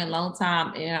childhood friend, long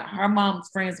time, and her mom's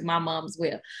friends with my mom as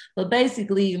well. But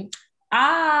basically,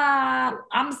 I'm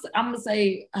gonna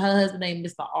say her husband named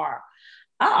Mr. R.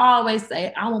 I always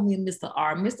say I want me Mr.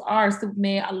 R. Mr. R is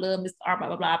Superman. I love Mr. R, blah,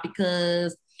 blah, blah,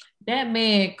 because that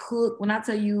man cook. When I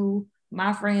tell you,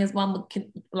 my friend's mama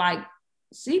can, like,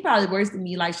 she probably worse than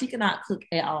me. Like, she cannot cook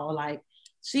at all. Like,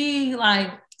 she'll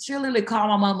literally call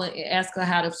my mama and ask her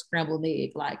how to scramble an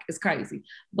egg. Like, it's crazy.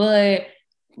 But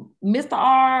Mr.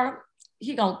 R,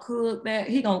 he gonna cook that.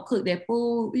 He gonna cook that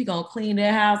food. He gonna clean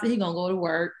that house. And he gonna go to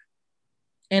work.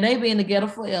 And they been together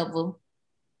forever.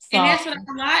 So, and that's what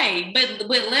I like. But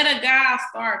let a guy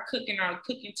start cooking or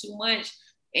cooking too much,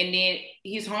 and then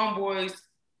his homeboys,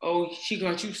 oh, she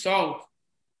got you soft.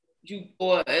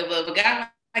 Or if a guy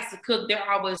likes to cook, they're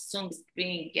always assumed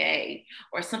being gay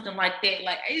or something like that.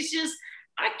 Like, it's just,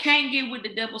 I can't get with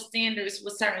the double standards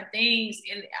with certain things,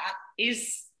 and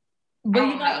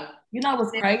But you know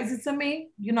what's crazy to me?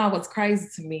 You know what's crazy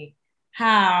to me?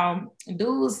 How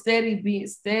dudes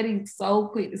steady so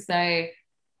quick to say,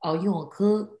 oh, you don't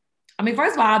cook? I mean,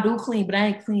 first of all, I do clean, but I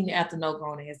ain't cleaning after no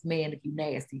grown ass man if you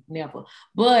nasty, never.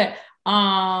 But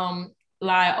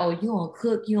like, oh, you don't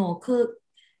cook.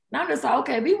 And I'm just like,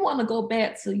 okay, if we want to go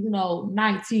back to,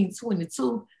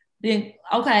 1922, then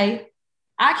okay,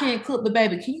 I can't cook, but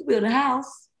baby, can you build a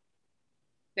house?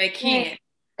 They can't.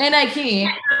 And they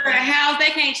can't. A house,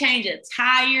 they can't change a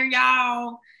tire,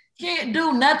 y'all. Can't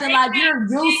do nothing. Like, you're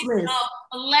useless.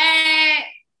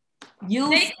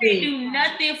 They can't do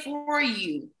nothing for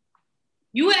you.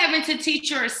 You having to teach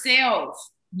yourself.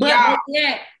 But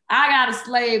yeah, I gotta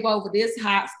slave over this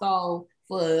hot stove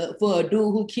for a dude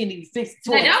who can't even fix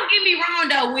the toilet. Now, don't get me wrong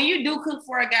though. When you do cook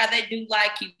for a guy, they do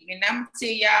like you. And I'm gonna tell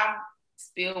y'all,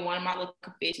 spill one of my little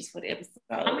confessions for the episode.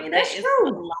 I mean, that's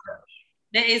true.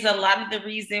 That is a lot of the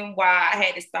reason why I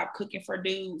had to stop cooking for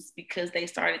dudes, because they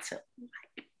started to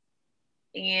like.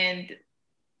 And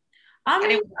I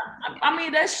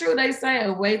mean, that's true. They say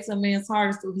a way to a man's heart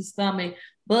is through his stomach,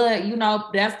 but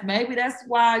that's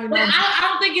why I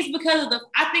don't think it's because of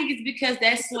I think it's because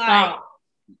that's like,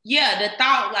 the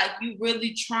thought, like, you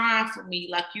really trying for me,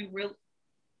 like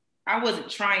I wasn't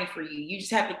trying for you. You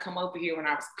just have to come over here when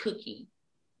I was cooking.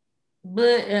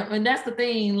 But and that's the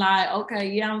thing. Like,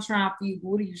 okay, yeah, I'm trying for you. But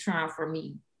what are you trying for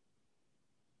me?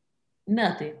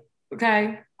 Nothing.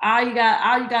 Okay. All you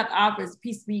got to offer is a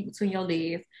piece of meat between your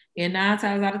legs, and 9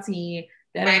 times out of 10,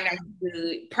 that ain't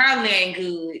good. Probably ain't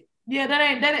good. Yeah, that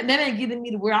ain't getting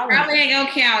me to where I want. Probably ain't gonna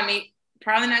count it.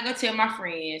 Probably not gonna tell my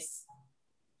friends.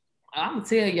 I'm gonna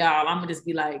tell y'all. I'm gonna just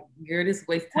be like, girl, this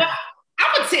waste time. Well,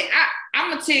 I'm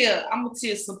gonna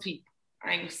tell some people.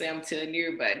 I ain't gonna say I'm telling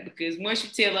everybody, because once you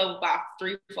tell over about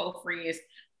 3 or 4 friends,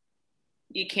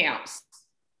 it counts.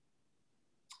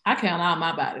 I count all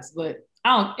my bodies, but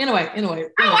I don't. Anyway. Oh,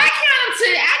 I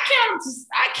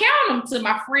count them to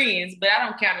my friends, but I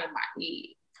don't count them in my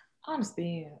head. I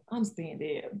understand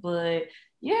that, but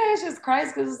Yeah, it's just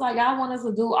crazy because it's like I want us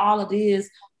to do all of this,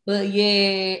 but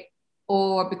yeah,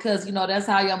 or because that's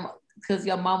how because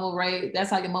your mama raised,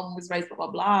 that's how your mama was raised, blah blah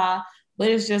blah. But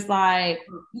it's just like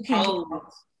you can't Oh,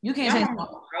 you can't y'all change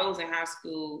mama was in high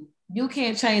school. you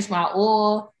can't change my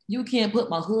oil. You can't put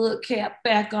my hood cap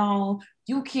back on.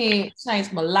 You can't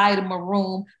change my light in my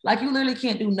room. Like you literally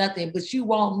can't do nothing, but you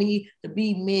want me to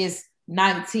be Miss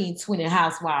 1920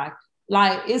 housewife.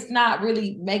 Like it's not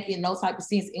really making no type of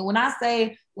sense. And when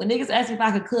niggas ask me if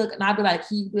I could cook and I be like,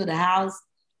 can you build a house?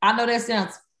 I know that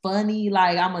sounds funny.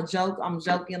 Like I'm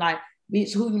joking. Like,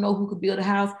 bitch, who you know who could build a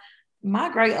house? My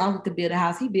great uncle could build a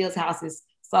house. He builds houses.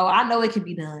 So I know it can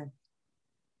be done.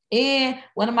 And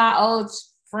one of my old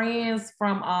friends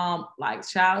from like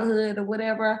childhood or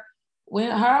whatever,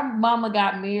 when her mama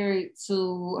got married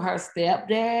to her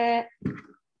stepdad,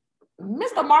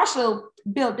 Mr. Marshall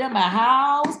built them a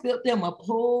house, built them a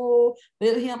pool,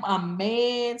 built him a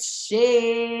man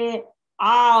shed,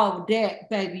 all that,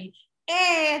 baby.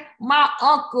 And my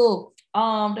uncle,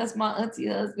 that's my auntie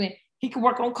husband, he can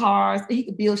work on cars and he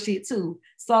can build shit too.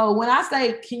 So when I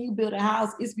say, can you build a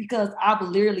house? It's because I've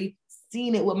literally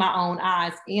seen it with my own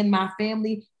eyes in my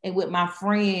family and with my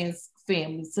friends'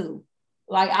 family too.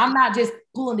 Like I'm not just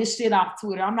pulling this shit off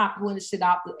Twitter. I'm not pulling this shit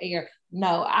off the air.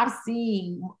 No, I've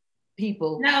seen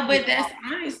people. No, but that's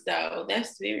honest though.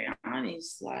 That's very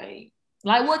honest. Like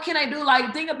what can I do?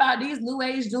 Like think about these new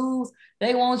age dudes.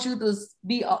 They want you to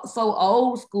be so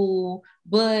old school,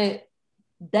 but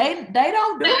they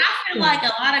don't do. I feel like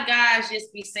a lot of guys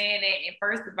just be saying that, and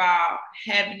first of all,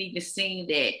 haven't even seen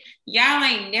that. Y'all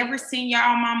ain't never seen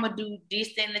y'all mama do this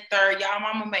and the third. Y'all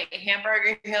mama make a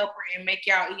hamburger helper and make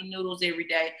y'all eat noodles every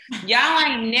day. Y'all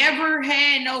ain't never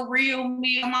had no real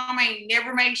meal. Mama ain't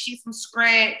never made shit from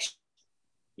scratch.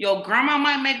 Your grandma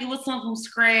might make it with something from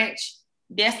scratch.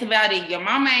 That's about it. Your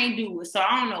mama ain't do it. So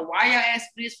I don't know why y'all ask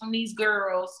for this from these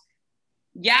girls.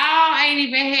 Y'all ain't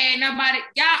even had nobody.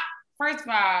 Y'all, first of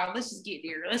all, let's just get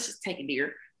there. Let's just take it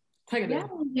there.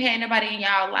 Y'all ain't had nobody in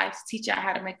y'all life to teach y'all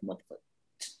how to make a motherfucker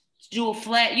do a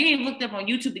flat. You ain't looked up on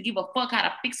YouTube to give a fuck how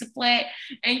to fix a flat.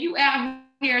 And you out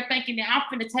here thinking that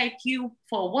I'm finna take you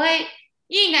for what?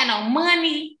 You ain't got no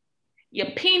money.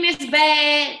 Your penis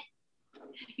bad.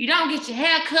 You don't get your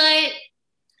hair cut.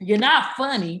 You're not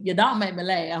funny. You don't make me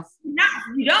laugh.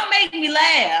 You don't make me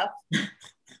laugh.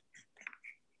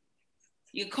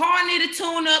 Your car need a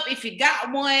tune up if you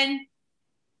got one.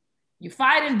 You're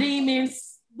fighting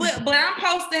demons. But I'm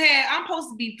supposed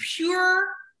to be pure.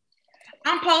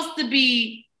 I'm supposed to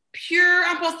be pure.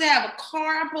 I'm supposed to have a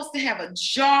car. I'm supposed to have a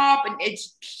job, an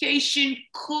education,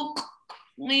 cook,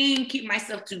 clean, keep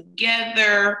myself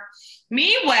together.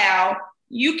 Meanwhile,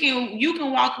 you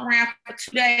can walk around for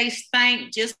 2 days,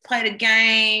 stink, just play the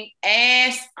game,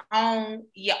 ass on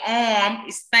your arm.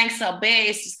 It stinks so bad,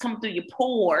 it's just coming through your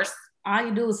pores. All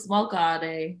you do is smoke all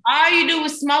day. All you do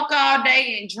is smoke all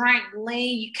day and drink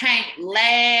lean. You can't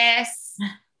last.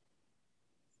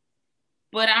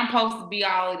 But I'm supposed to be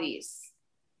all of this.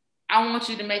 I want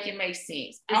you to make it make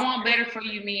sense. I want better for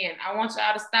you men. I want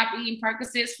y'all to stop eating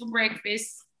Percocets for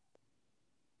breakfast.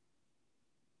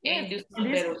 And this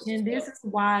is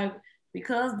why,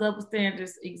 because double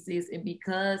standards exist, and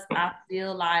because I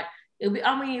feel like if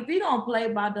we're gonna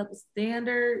play by double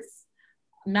standards,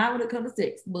 not when it comes to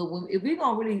sex, but if we're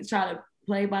gonna really try to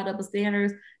play by double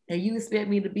standards, and you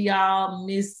expect me to be all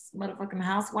Miss motherfucking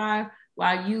housewife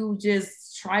while you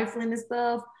just trifling and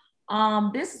stuff,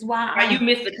 this is why you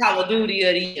missed the Call of Duty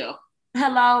of the year.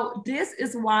 Hello, this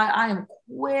is why I am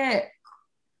quick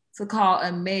to call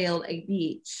a male a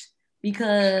bitch.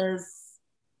 Because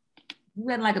you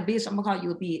ain't like a bitch, I'm gonna call you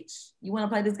a bitch. You wanna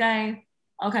play this game?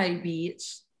 Okay,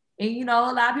 bitch. And a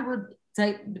lot of people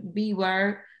take the B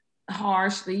word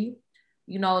harshly.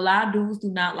 A lot of dudes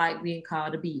do not like being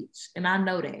called a bitch. And I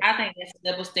know that. I think that's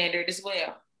a double standard as well.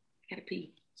 I gotta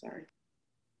pee. Sorry.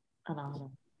 I don't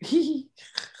know.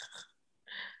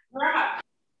 Right.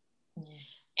 And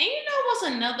you know what's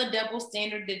another double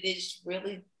standard that just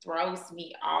really throws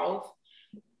me off?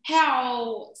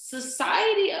 How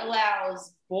society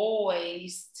allows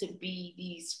boys to be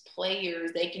these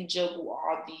players. They can juggle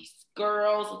all these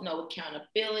girls with no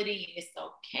accountability, and it's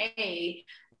okay.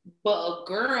 But a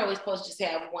girl is supposed to just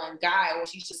have one guy, or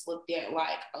she's just looked at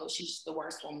like, oh, she's just the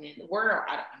worst woman in the world.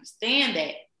 I don't understand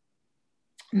that.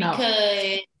 No.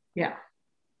 Because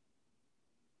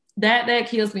that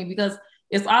kills me, because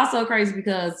it's also crazy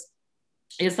because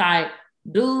it's like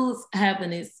dudes having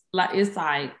this, like, it's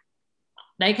like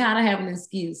they kind of have an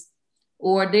excuse,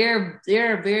 or they're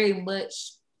very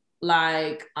much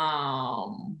like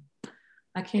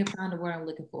I can't find the word I'm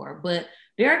looking for, but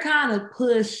they're kind of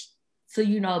pushed to,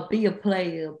 you know, be a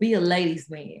player, be a ladies'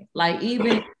 man. Like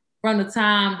even from the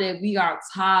time that we are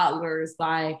toddlers,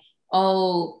 like,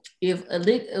 oh, if a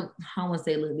little, I want to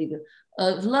say a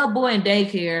little boy in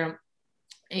daycare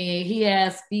and he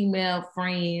has female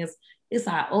friends, it's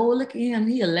like, oh, look at him.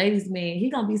 He a ladies' man. He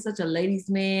gonna be such a ladies'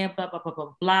 man, blah, blah, blah,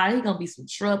 blah, blah. He gonna be some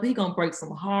trouble. He gonna break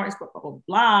some hearts, blah, blah, blah,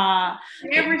 blah.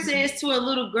 Never says to a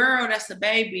little girl that's a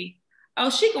baby, oh,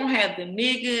 she gonna have the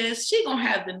niggas, she gonna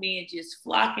have the men just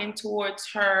flocking towards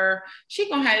her. She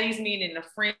gonna have these men in a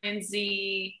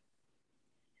frenzy.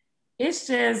 It's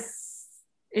just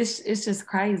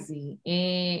crazy.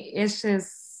 And it's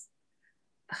just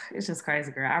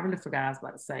crazy, girl. I really forgot what I was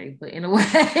about to say, but in a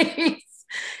way,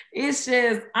 it's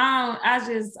just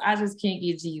I just can't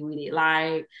get G with it.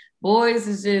 Like boys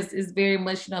is just it's very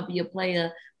much, you know, be a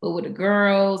player, but with the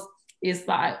girls, it's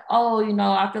like, oh, you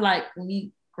know, I feel like when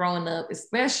we growing up,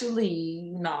 especially,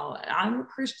 you know, I'm a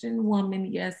Christian woman,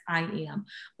 yes, I am,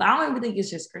 but I don't even think it's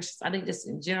just Christians. I think just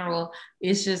in general,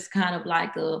 it's just kind of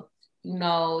like a, you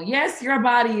know, yes, your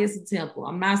body is a temple.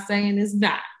 I'm not saying it's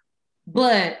not,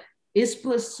 but it's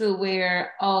pushed to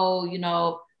where, oh, you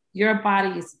know, your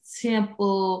body is a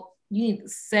temple. You need to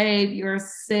save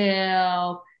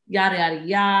yourself, yada, yada,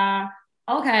 yada.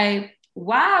 Okay,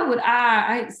 why would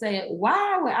I hate to say it,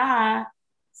 why would I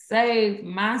save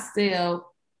myself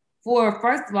for,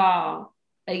 first of all,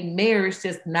 a marriage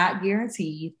just not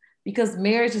guaranteed? Because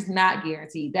marriage is not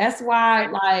guaranteed. That's why,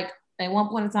 like, at one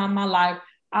point in time in my life,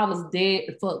 I was dead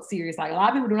the fuck serious. Like a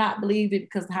lot of people do not believe it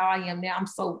because of how I am now. I'm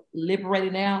so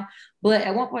liberated now. But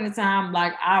at one point in time,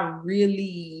 like I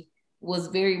really was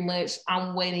very much,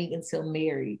 I'm waiting until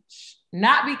marriage.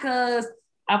 Not because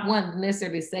I wanted to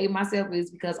necessarily save myself,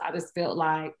 it's because I just felt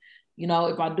like, you know,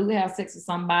 if I do have sex with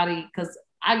somebody, because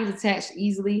I get attached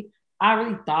easily, I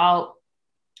really thought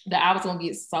that I was gonna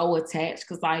get so attached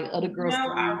because like other girls.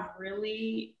 No, I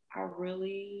really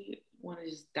want to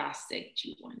just dissect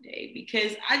you one day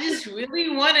because I just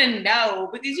really want to know,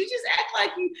 because you just act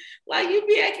like you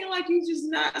be acting like you just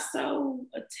not so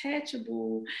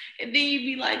attachable, and then you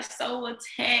be like so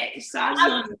attached. So I just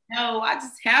want to know. I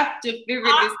just have to figure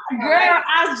this out. Girl,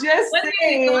 I just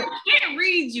said. I can't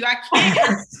read you. I can't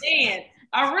understand.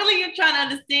 I really am trying to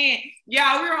understand.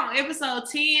 Y'all, we're on episode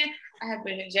 10. I have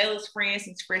been Jayla's friend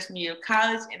since freshman year of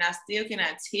college, and I still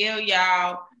cannot tell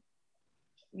y'all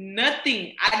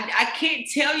nothing. I can't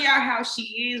tell y'all how she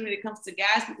is when it comes to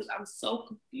guys because I'm so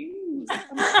confused.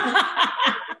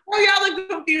 Oh, y'all look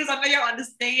confused. I know y'all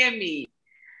understand me.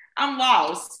 I'm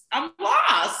lost. I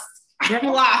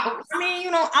mean, you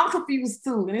know, I'm confused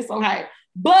too, and it's okay.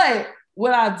 But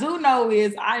what I do know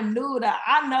is I know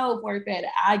for a fact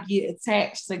that I get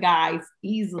attached to guys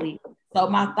easily. So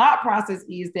my thought process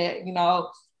is that, you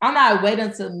know, I'm not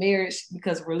waiting to marriage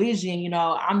because religion, you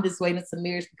know, I'm just waiting to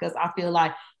marriage because I feel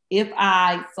like if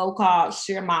I so-called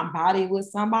share my body with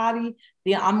somebody,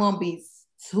 then I'm going to be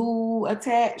too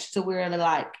attached to where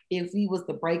like, if we was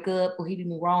to break up or he did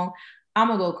me wrong, I'm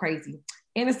going to go crazy.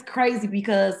 And it's crazy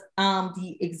because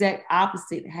the exact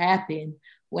opposite happened.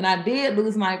 When I did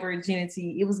lose my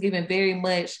virginity, it was given very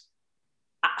much,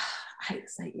 I hate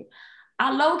to say it,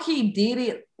 I low-key did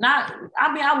it.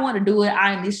 I want to do it.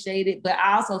 I initiated, but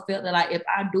I also felt that like if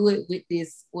I do it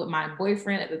with my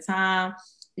boyfriend at the time,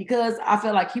 because I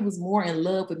felt like he was more in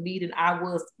love with me than I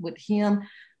was with him,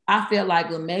 I felt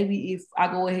like, well, maybe if I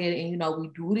go ahead and, you know, we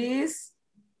do this,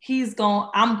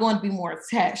 I'm going to be more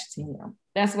attached to him.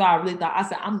 That's why I really thought, I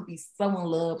said, I'm going to be so in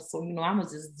love. So, you know, I'm going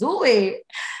to just do it.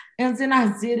 And then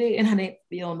I did it and I didn't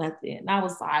feel nothing. And I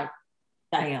was like,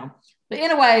 damn. But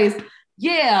anyways,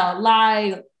 yeah,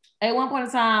 like at one point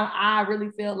in time, I really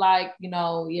felt like, you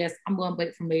know, yes, I'm going to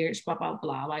wait for marriage, blah, blah,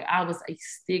 blah. Like I was a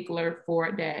stickler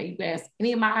for that. You ask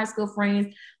any of my high school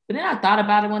friends. But then I thought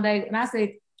about it one day and I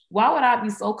said, why would I be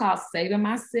so-called saving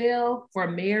myself for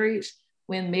marriage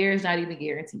when marriage not even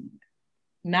guaranteed?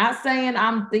 Not saying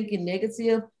I'm thinking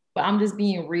negative, but I'm just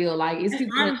being real. Like it's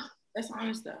people. That's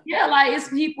honest though. Yeah, like it's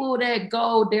people that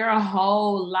go their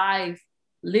whole life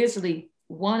literally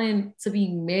wanting to be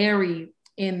married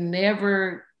and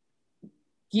never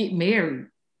get married.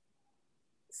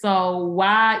 So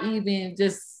why even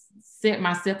just set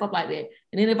myself up like that?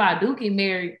 And then if I do get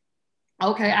married,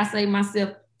 okay, I save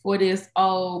myself for this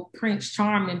old Prince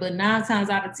Charming, but 9 times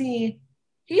out of 10,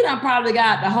 he done probably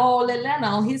got the whole Atlanta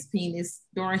on his penis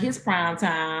during his prime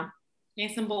time.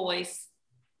 And some boys.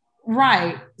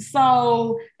 Right.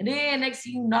 So and then next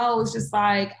thing you know, it's just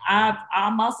like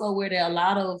I'm also aware that a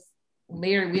lot of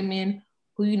married women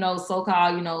who, you know,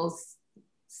 so-called, you know,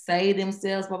 say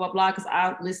themselves, blah, blah, blah. Because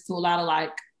I listen to a lot of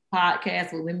like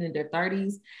podcasts with women in their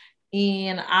 30s.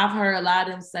 And I've heard a lot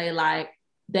of them say like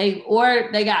they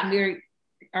got married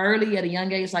early at a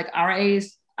young age, like our age.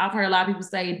 I've heard a lot of people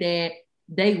say that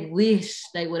they wish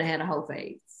they would have had a whole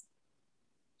phase.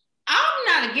 I'm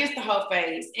not against the whole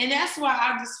phase. And that's why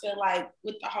I just feel like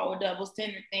with the whole double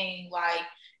standard thing, like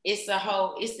it's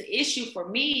an issue for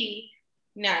me.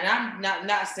 Now, and I'm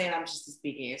not saying I'm just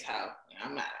speaking as hoe.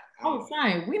 I'm not. Oh,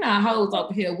 fine. We not hoes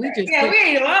up here. We just we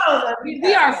ain't hoes.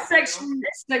 We are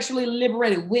sexually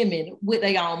liberated women with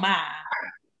their own mind.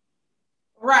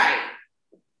 Right.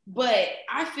 But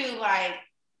I feel like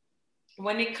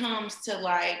when it comes to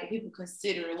like people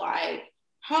consider like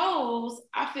hoes,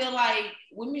 I feel like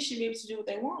women should be able to do what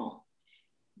they want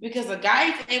because a guy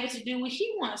is able to do what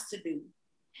he wants to do.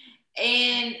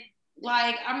 And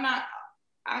like,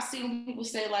 I see when people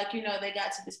say like, you know, they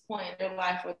got to this point in their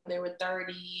life where they were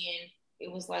 30 and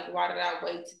it was like, why did I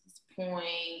wait to this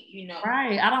point? You know,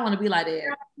 right. I don't want to be like that.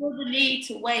 I don't feel the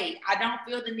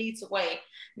need to wait.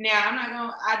 Now,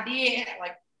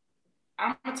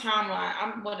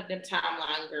 I'm one of them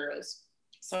timeline girls.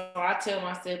 So I tell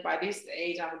myself by this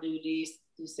age, I'm gonna do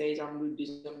this age, I'm gonna do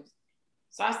this.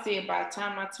 So I said by the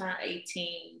time I turn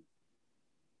 18,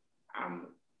 I'm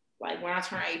like, when I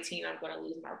turn 18, I'm gonna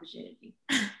lose my virginity.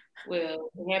 Well,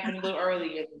 it happened a little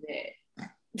earlier than that.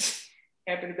 It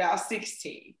happened about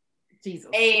 16. Jesus.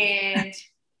 And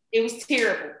it was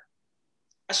terrible.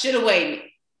 I should have waited,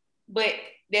 but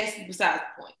that's besides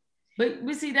the point. But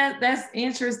we see that's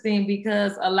interesting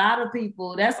because a lot of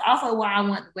people, that's also why I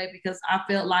went to wait, because I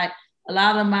felt like a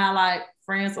lot of my like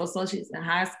friends or associates in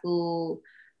high school,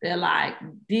 they're like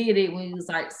did it when you was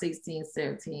like 16,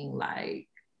 17. Like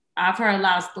I've heard a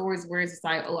lot of stories where it's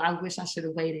like, oh, I wish I should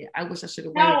have waited. I wish I should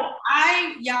have waited. No,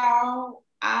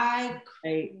 I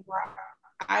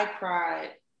cried.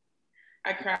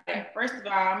 First of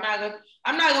all,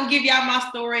 I'm not gonna give y'all my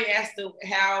story as to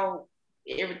how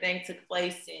everything took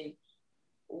place and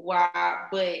why,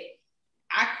 but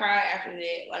I cried after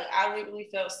that. Like I literally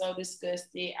felt so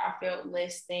disgusted. I felt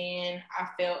less than. I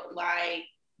felt like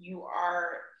you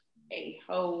are a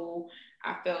hoe.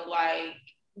 I felt like,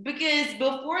 because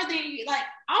before then, like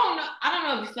I don't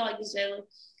know if you feel like this, Jayla,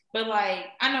 but like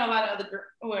I know a lot of other girls,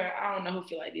 or I don't know who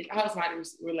feel like this. I hope somebody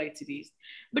relate to these.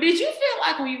 But did you feel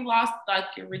like when you lost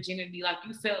like your virginity, like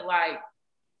you felt like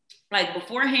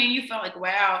beforehand you felt like,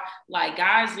 wow, like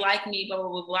guys like me, blah, blah,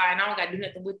 blah, blah, and I don't got to do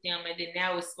nothing with them. And then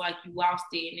now it's like you lost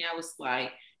it. And now it's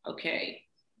like, okay,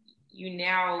 you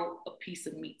now a piece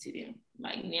of meat to them.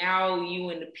 Like now you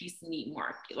in the piece of meat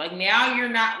market. Like now you're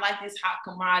not like this hot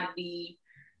commodity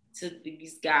to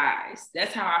these guys.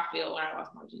 That's how I feel when I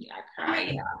lost my virginity. I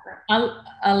cried.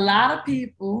 A lot of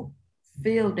people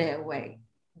feel that way.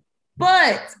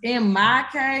 But in my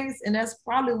case, and that's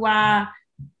probably why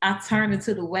I turned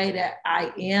into the way that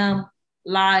I am,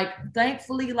 like,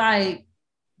 thankfully, like,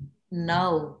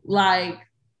 no, like,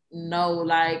 when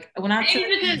I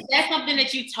maybe because that's something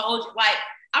that you told, like,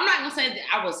 I'm not gonna say that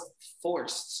I was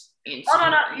forced into. Oh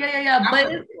no, yeah.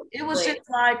 But it was just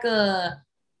like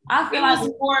I feel like it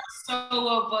was more so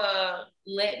of a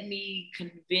let me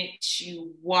convince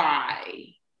you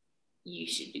why you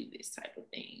should do this type of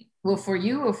thing. Well, for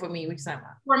you or for me? Which time?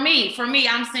 For me,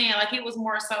 I'm saying like it was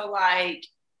more so like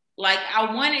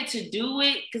I wanted to do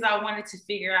it because I wanted to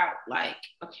figure out like,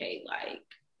 okay, like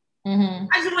I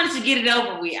just wanted to get it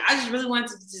over with. I just really wanted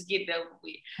to just get it over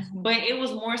with. But it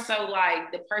was more so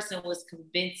like the person was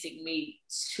convincing me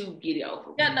to get it over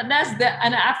with. Yeah, that's that,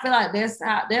 and I feel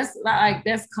like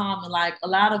that's common. Like a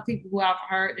lot of people who I've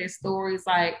heard their stories,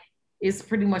 like it's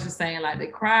pretty much the same. Like they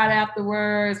cried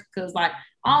afterwards because, like,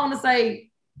 I don't want to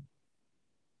say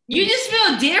you just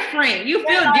feel different. You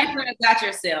feel different about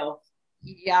yourself.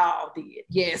 Y'all did,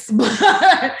 yes, but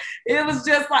it was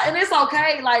just like, and it's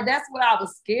okay, like that's what I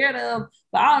was scared of,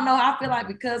 but I don't know, I feel like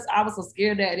because I was so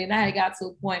scared that, and I had got to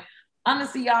a point,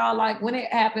 honestly, y'all, like when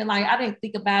it happened, like I didn't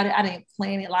think about it, I didn't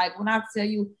plan it. Like when I tell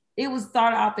you, it was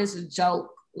started off as a joke.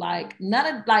 Like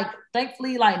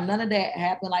thankfully, like none of that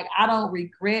happened. Like I don't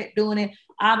regret doing it.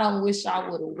 I don't wish I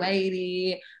would have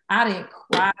waited. I didn't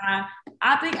cry.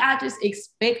 I think I just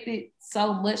expected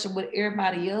so much of what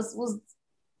everybody else was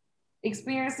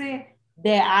experiencing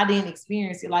that I didn't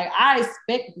experience it. Like I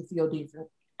expected to feel different.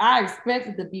 I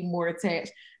expected to be more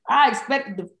attached. I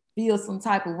expected to feel some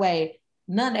type of way.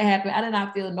 None that happened. I did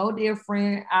not feel no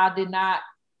different. I did not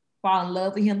fall in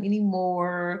love with him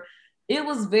anymore. It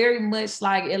was very much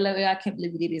like, I can't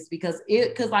believe we did this because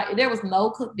like there was no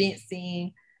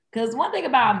convincing. Because one thing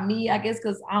about me, I guess,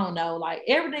 because I don't know, like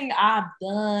everything I've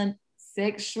done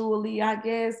sexually, I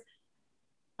guess,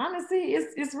 honestly,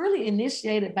 it's really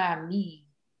initiated by me.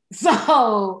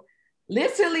 So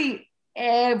literally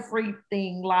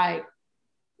everything, like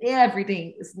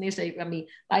everything is initiated by me.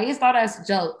 Like it started as a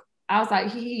joke. I was like,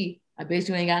 I bet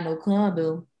you ain't got no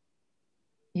condom.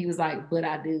 He was like, but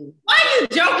I do. Why are you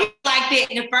joking like that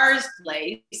in the first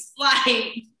place?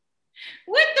 Like,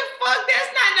 what the fuck?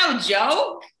 That's not no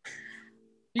joke.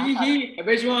 I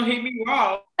bet you won't hit me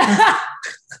wrong.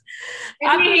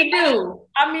 What did he do?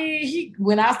 I mean, he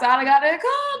went outside and got that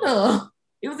condom.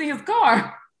 It was in his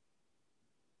car.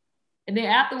 And then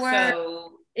afterwards,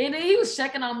 and then he was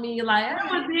checking on me like,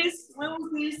 When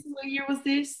was this? What year was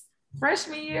this?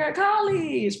 Freshman year at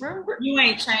college. Remember? You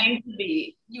ain't changed a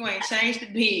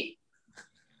bit.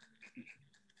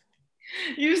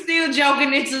 You still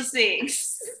joking into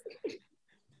 6.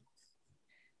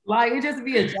 Like it just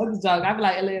be a joke. I'd be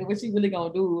like, what she really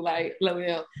gonna do? Like,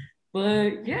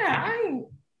 but yeah,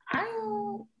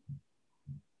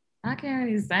 I can't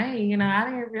really say, I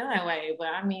didn't feel that way. But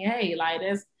I mean, hey, like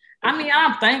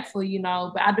I'm thankful,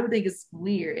 but I do think it's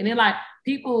weird. And then like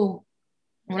people,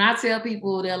 when I tell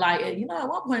people, they're like, at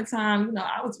one point in time,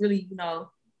 I was really,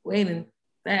 waiting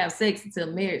to have sex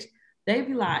until marriage. They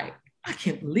be like, I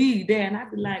can't believe that. And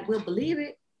I'd be like, well, believe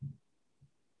it.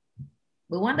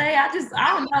 But one day I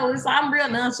don't know. I'm real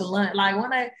nonchalant. Like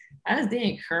one day I just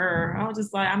didn't care. I was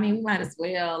just like, I mean, we might as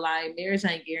well. Like marriage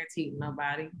ain't guaranteed to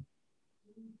nobody.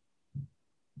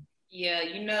 Yeah,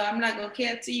 I'm not gonna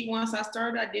care to you. Once I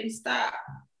started, I didn't stop.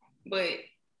 But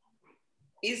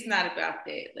it's not about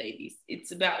that, ladies.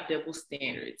 It's about double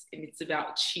standards, and it's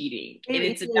about cheating, and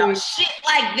it's about shit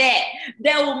like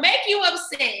that will make you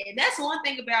upset. That's one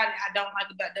thing about it I don't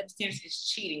like about double standards is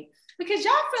cheating, because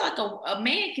y'all feel like a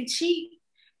man can cheat.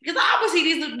 Because I always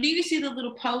see do you see the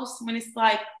little posts when it's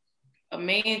like a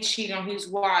man cheated on his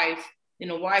wife, and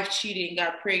the wife cheated and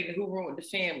got pregnant, who ruined the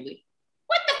family?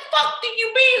 What the fuck do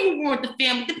you mean who ruined the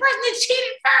family? The person that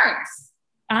cheated first.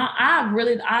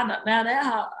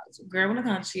 Girl, when it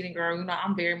comes to cheating, girl,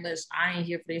 I'm very much, I ain't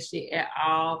here for this shit at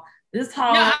all. This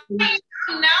whole I'm gonna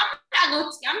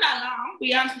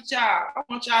be honest with y'all. I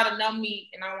want y'all to know me,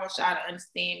 and I want y'all to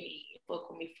understand me and fuck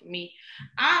with me for me.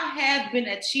 I have been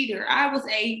a cheater. I was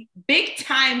a big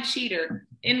time cheater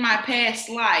in my past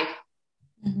life.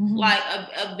 Mm-hmm. Like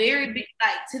a very big,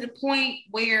 like to the point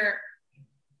where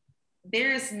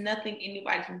there is nothing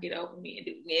anybody can get over me and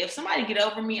do. If somebody get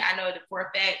over me, I know that for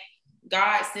a fact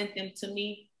God sent them to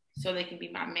me so they can be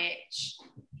my match.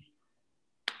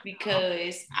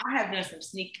 Because I have done some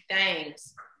sneaky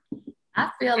things. I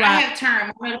feel like I have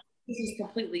turned my business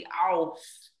completely off.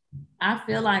 I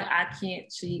feel like I can't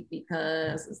cheat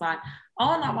because it's like,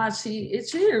 oh no, I cheat. It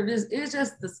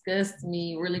just disgusts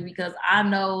me really, because I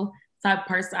know the type of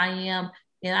person I am.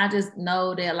 And I just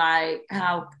know that like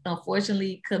how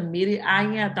unfortunately committed I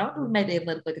am. Don't make that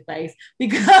motherfucking face,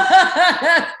 because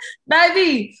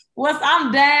baby, once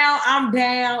I'm down,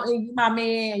 and you my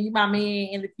man.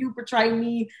 And if you betray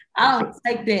me, I don't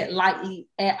take that lightly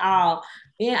at all.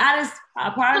 And when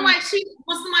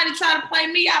somebody try to play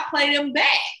me, I play them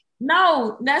back.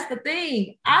 No, that's the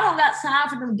thing. I don't got time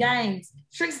for them games.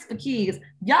 Tricks for kids.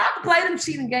 Y'all can play them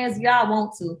cheating games if y'all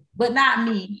want to, but not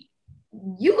me.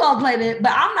 You gonna play that,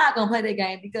 but I'm not gonna play that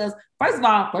game, because first of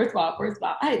all,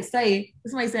 I hate to say it,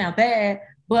 this may sound bad,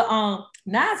 but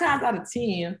 9 times out of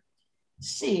 10,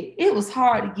 shit, it was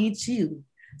hard to get you.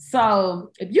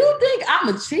 So if you think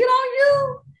I'ma cheat on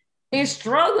you and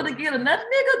struggle to get another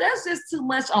nigga, that's just too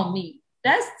much on me.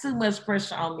 That's too much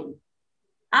pressure on me.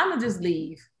 I'ma just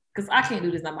leave, because I can't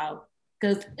do this no more.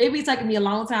 Because it be taking me a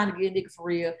long time to get a nigga for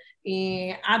real,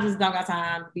 and I just don't got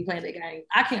time to be playing that game.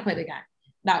 I can't play that game.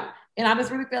 No. And I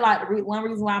just really feel like one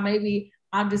reason why maybe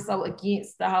I'm just so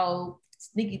against the whole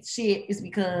sneaky shit is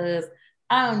because,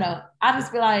 I don't know, I just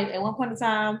feel like at one point in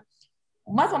time,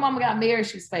 once my mama got married,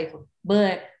 she was faithful.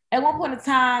 But at one point in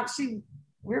time,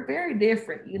 we're very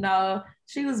different,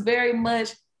 She was very much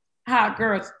hot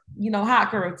girl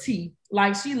T.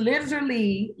 Like she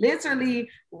literally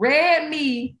read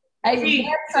me a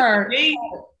letter.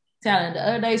 Telling the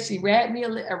other day, she read me a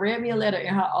letter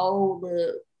in her old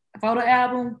photo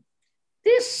album.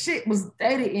 This shit was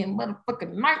dated in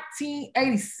motherfucking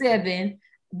 1987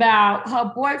 about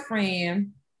her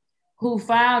boyfriend who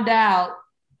found out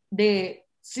that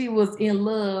she was in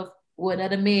love with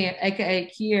another man, aka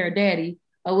Kiera daddy,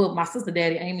 or with my sister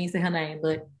daddy. I ain't mean to say her name,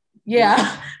 but yeah,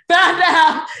 found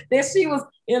out that she was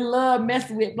in love,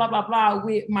 messing with blah blah blah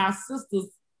with my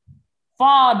sister's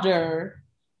father.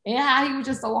 And how he was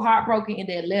just so heartbroken in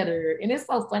that letter. And it's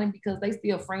so funny because they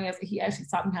still friends. And he actually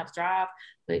taught me how to drive.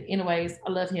 But anyways,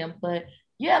 I love him. But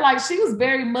yeah, like she was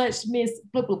very much Miss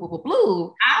Blue, blue, blue, blue,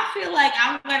 blue. I feel like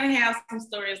I'm going to have some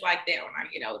stories like that when I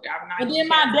get older. And then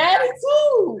my daddy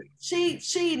too.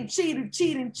 Cheating.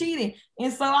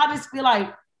 And so I just feel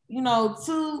like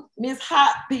two Miss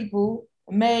Hot people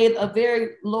made a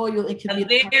very loyal and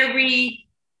committed.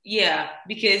 Yeah,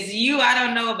 because I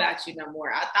don't know about you no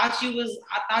more. I thought you was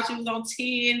on 10.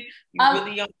 You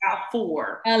really on about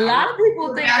 4. A lot of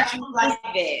people think about you like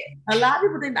that. A lot of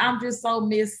people think I'm just so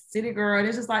Miss City Girl. And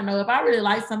it's just like, no, if I really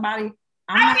like somebody,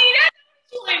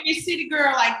 you ain't Miss City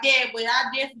Girl like that, but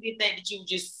I definitely think that you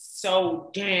just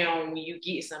so down when you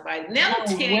get somebody. Now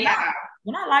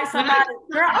when I like somebody,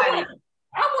 girl, I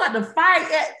want to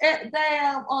fight at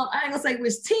damn. I ain't gonna say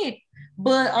which 10th.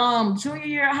 But junior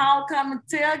year homecoming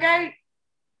tailgate,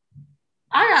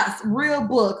 I got real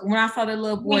book when I saw that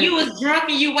little boy. When you was drunk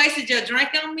and you wasted your drink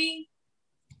on me?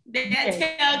 That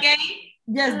tailgate?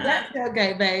 Yes, that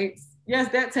tailgate, babes. Yes,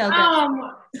 that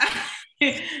tailgate.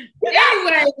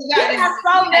 Anyway,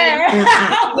 so mad.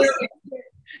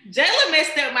 Jayla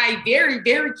messed up my very,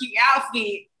 very cute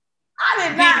outfit. I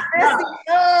did not mess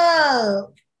it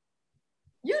up.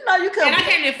 You could. And I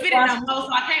can't fit it no more,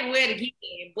 so I can't wear it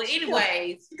again. But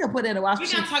anyways, you can put it in the wash.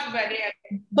 We're gonna talk about that.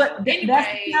 But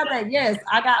that's yes,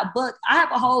 I got a book. I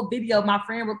have a whole video my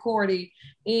friend recorded,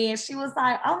 and she was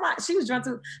like, "Oh my!" She was drunk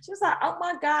too. She was like, "Oh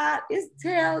my God, it's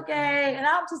tailgate," and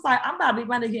I'm just like, "I'm about to be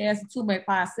my nigga ass in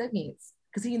 2.5 seconds,"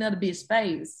 because he know the bitch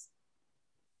face.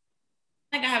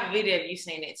 I think I have a video of you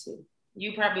saying that too.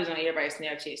 You probably was on everybody's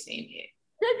Snapchat saying that.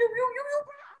 Yeah, you.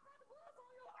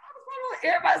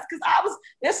 Everybody's because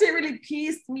that shit really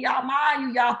pissed me off. Mind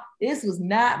you, y'all, this was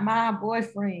not my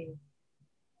boyfriend.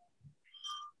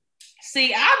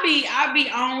 See, I be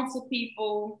on to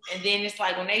people, and then it's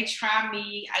like when they try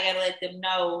me, I gotta let them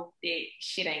know that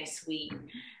shit ain't sweet.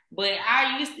 But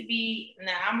I used to be.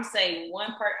 Now I'm gonna say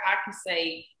I can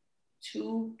say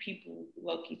 2 people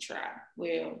low-key try.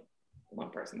 Well,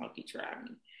 one person low-key tried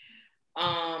me.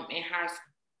 In high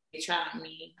school, they tried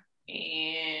me.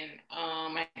 And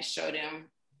I showed them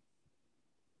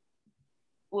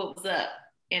what was up.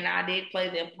 And I did play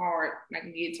them part. I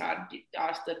can get tired of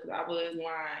all stuff because I was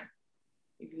lying,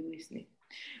 if you're listening.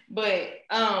 But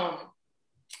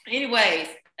anyways,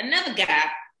 another guy.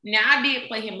 Now I did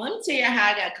play him. Let me tell you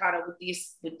how I got caught up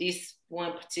with this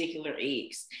one particular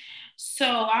ex. So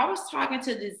I was talking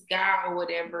to this guy or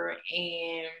whatever,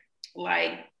 and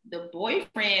like the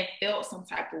boyfriend felt some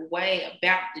type of way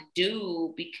about the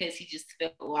dude because he just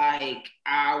felt like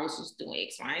I was just doing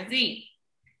X, Y, and Z.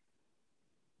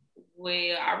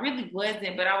 Well, I really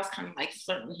wasn't, but I was kind of like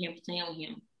flirting with him, playing with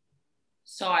him.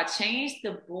 So I changed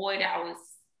the boy that I was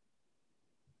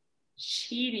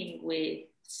cheating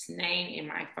with's name in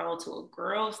my phone to a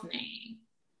girl's name.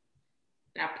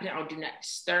 And I put it on Do Not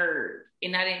Disturb.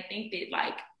 And I didn't think that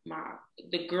like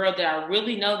the girl that I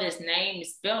really know this name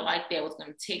is spelled like that was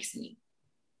gonna text me.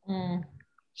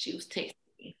 She was texting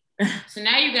me. So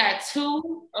now you got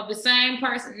 2 of the same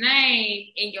person name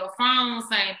in your phone,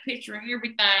 same picture and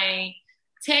everything,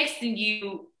 texting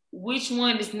you. Which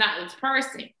one is not this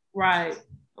person? Right.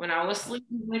 When I was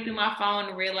sleeping, went through my phone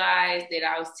and realized that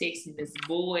I was texting this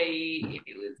boy, and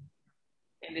it was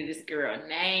under this girl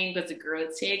name because the girl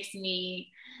texted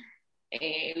me. And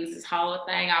it was this whole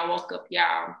thing. I woke up,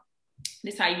 y'all.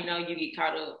 This how you know you get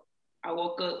caught up. I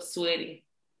woke up sweating.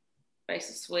 Face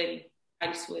was sweating.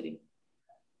 Body sweating.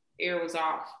 Air was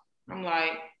off. I'm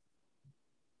like,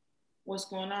 what's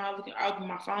going on? I open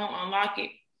my phone, unlock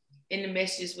it, in the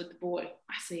messages with the boy.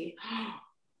 I said,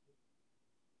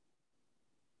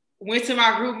 went to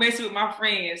my group message with my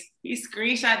friends. He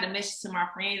screenshot the message to my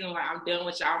friends and like, I'm done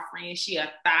with y'all friends. She a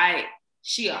thot.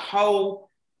 She a hoe.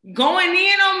 Going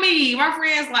in on me. My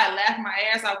friends like laughing my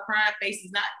ass off, crying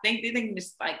faces, they think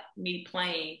it's like me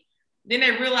playing. Then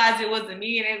they realized it wasn't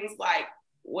me, and it was like,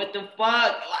 what the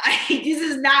fuck? Like, this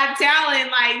is not talent.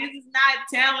 Like, this is not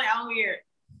talent on here.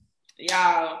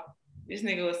 Y'all, this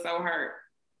nigga was so hurt.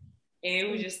 And it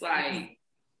was just like,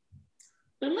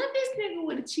 but look, this nigga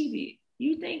would have cheated.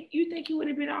 You think he would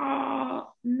have been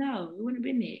all? No, it wouldn't have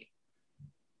been that.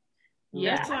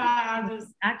 Yeah, that's why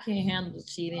I can't handle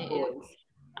cheating.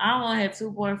 I don't want to have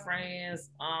 2 boyfriends.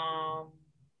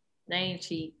 They ain't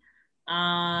cheat.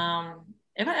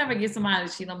 If I ever get somebody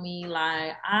to cheat on me,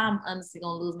 like I'm honestly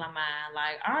gonna lose my mind.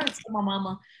 Like I already told my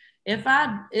mama, if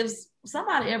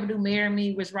somebody ever do marry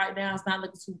me, which right now it's not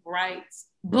looking too bright,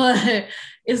 but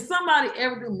if somebody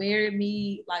ever do marry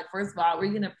me, like first of all,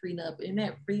 we're getting a prenup, and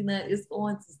that prenup is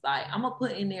going to like I'm gonna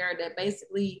put in there that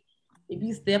basically if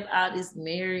you step out of this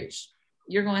marriage,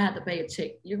 you're going to have to pay a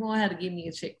check. You're going to have to give me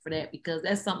a check for that because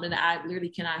that's something that I literally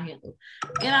cannot handle.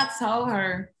 And I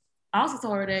also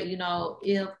told her that,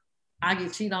 if I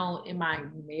get cheated on in my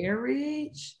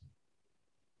marriage,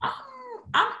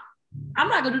 I'm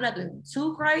not going to do nothing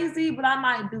too crazy, but I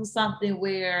might do something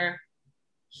where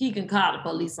he can call the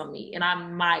police on me, and I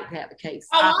might have a case.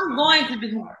 I'm going to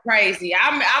do crazy.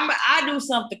 I do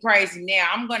something crazy now.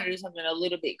 I'm going to do something a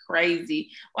little bit crazy.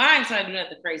 Well, I ain't trying to do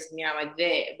nothing crazy now like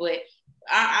that, but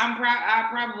I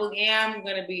probably am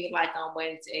going to be like on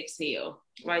Waiting to Exhale.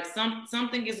 Like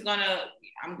something is gonna.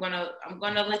 I'm gonna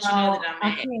let you know that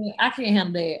I can't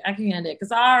handle that. I can't handle that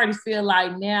because I already feel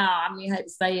like now. I mean, I hate to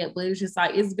say it, but it's just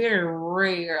like it's very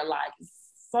rare. Like it's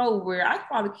so rare. I can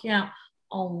probably count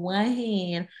on one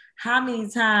hand how many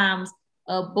times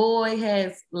a boy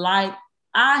has liked,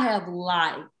 I have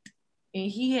liked,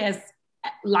 and he has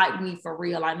liked me for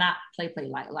real, like not play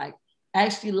like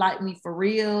actually liked me for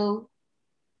real.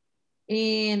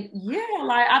 And yeah,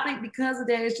 like I think because of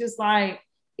that,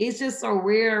 it's just so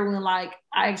rare when like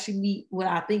I actually meet what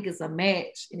I think is a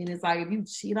match. And then it's like if you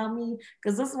cheat on me,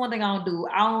 because this is one thing I don't do.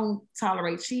 I don't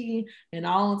tolerate cheating and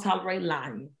I don't tolerate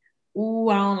lying. Ooh,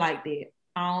 I don't like that.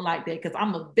 I don't like that because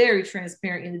I'm a very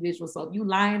transparent individual. So if you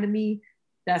lying to me,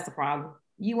 that's the problem.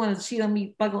 You want to cheat on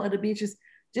me, fuck on other bitches,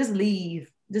 just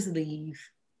leave. Just leave.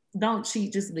 Don't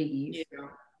cheat, just leave. Yeah.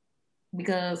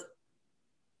 Because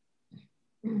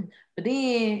but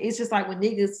then it's just like when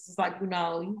niggas, it's like, you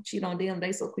know, you cheat on them,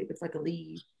 they so quick to fucking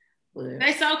leave. But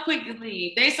they so quick to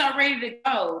leave. They so ready to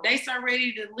go. They so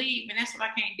ready to leave, and that's what I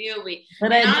can't deal with.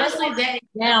 But and honestly, that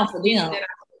down for them.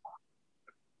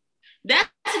 That's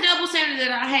a double standard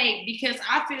that I hate because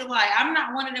I feel like I'm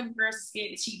not one of them girls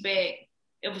scared to cheat back.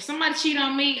 If somebody cheat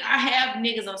on me, I have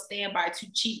niggas on standby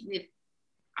to cheat with.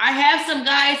 I have some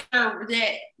guys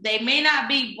that they may not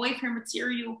be boyfriend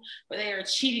material, but they are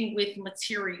cheating with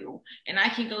material. And I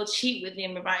can go cheat with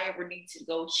them if I ever need to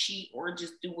go cheat or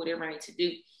just do whatever I need to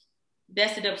do.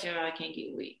 That's the double standard I can't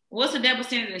get with. What's the double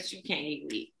standard that you can't get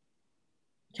with?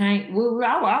 Well,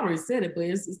 I already said it, but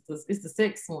it's the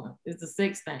sex one. It's the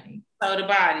sex thing. So the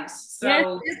bodies. So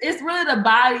yeah, it's really the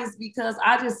bodies because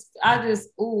I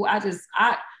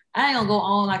ain't gonna go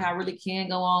on like I really can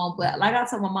go on. But like I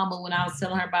told my mama when I was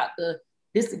telling her about the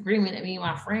disagreement that me and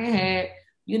my friend had,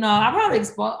 you know, I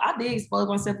did expose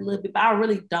myself a little bit, but I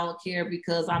really don't care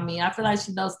because I mean, I feel like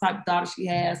she knows the type of daughter she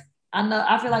has.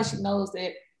 I feel like she knows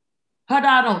that her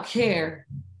daughter don't care.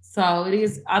 So it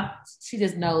is, she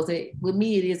just knows it. With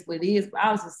me, it is what it is. But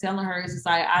I was just telling her, it's just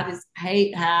like, I just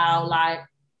hate how, like,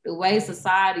 the way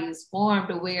society is formed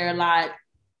to where, like,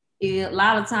 a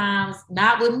lot of times,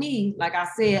 not with me, like I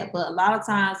said, but a lot of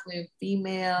times when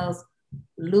females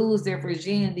lose their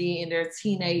virginity in their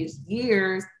teenage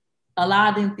years, a lot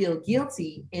of them feel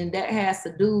guilty. And that has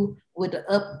to do with the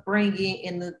upbringing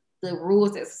and the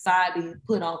rules that society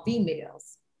put on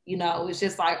females. You know, it's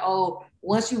just like, oh,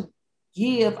 once you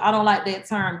give, I don't like that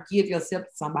term, give yourself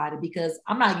to somebody, because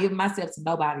I'm not giving myself to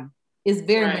nobody. It's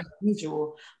very much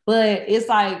mutual. But it's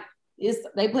like,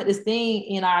 they put this thing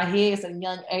in our heads at a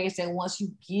young age that once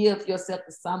you give yourself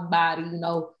to somebody, you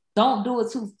know, don't do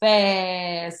it too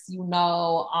fast, you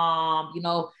know,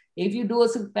 if you do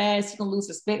it too fast, you can lose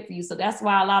respect for you. So that's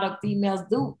why a lot of females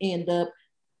do end up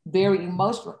very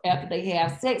emotional after they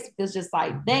have sex, because just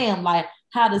like, damn, like,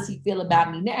 how does he feel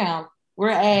about me now?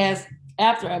 Whereas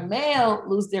after a male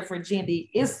lose their virginity,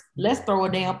 it's let's throw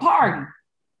a damn party.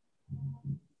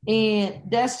 And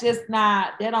that's just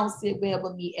not, that don't sit well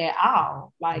with me at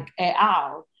all. Like at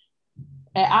all.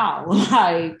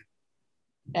 Like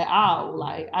at all.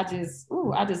 Like I just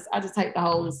take the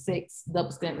whole sex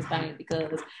double standard thing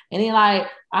because, and then like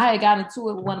I had got into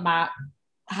it with one of my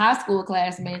high school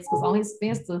classmates because on his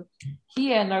Finsta, he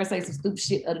had nerve say some stupid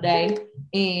shit the other day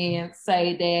and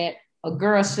say that a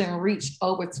girl shouldn't reach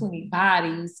over 20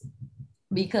 bodies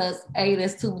because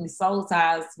there's too many soul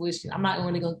ties, which I'm not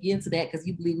really gonna get into that because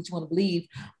you believe what you want to believe.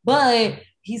 But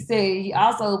he said he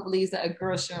also believes that a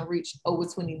girl shouldn't reach over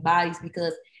 20 bodies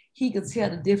because he could tell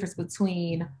the difference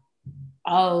between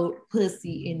old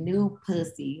pussy and new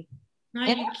pussy. No,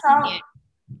 and you can't.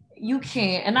 You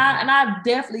can't. And I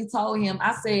definitely told him,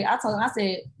 I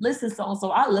said, listen, so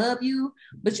I love you,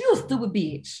 but you a stupid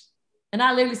bitch. And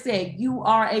I literally said, you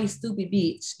are a stupid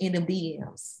bitch in the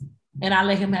DMs. And I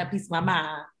let him have peace of my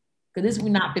mind. Because this we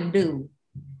not been do.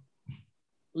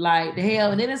 Like the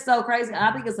hell. And then it's so crazy. And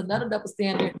I think it's another double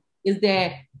standard is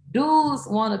that dudes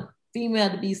want a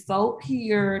female to be so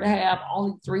pure, to have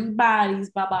only 3 bodies,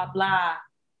 blah, blah, blah.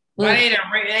 But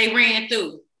they ran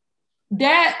through.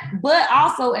 That, but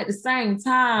also at the same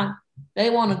time, they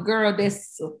want a girl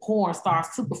that's a porn star,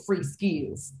 super freak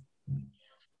skills.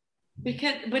 But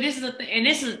this is the thing, and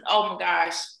this is, oh my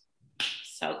gosh,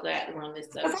 so glad we're on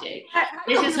this subject.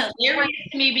 This is hilarious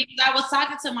to me because I was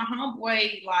talking to my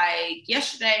homeboy like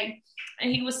yesterday,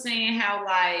 and he was saying how,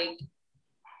 like,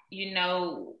 you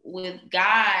know, with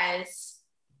guys,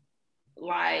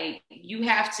 like you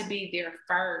have to be there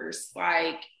first.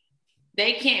 Like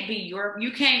they can't be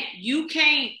you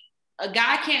can't a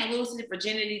guy can't lose his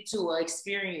virginity to an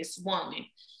experienced woman,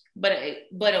 but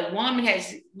a woman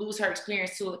has lose her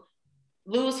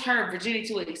virginity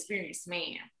to an experienced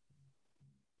man.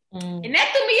 And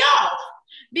that threw me off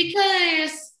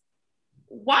because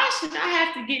why should I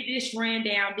have to get this ran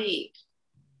down dick?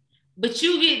 But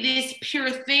you get this pure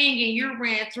thing and you're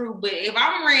ran through. But if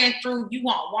I'm ran through, you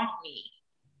won't want me.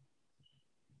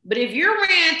 But if you're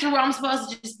ran through, I'm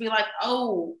supposed to just be like,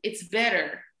 oh, it's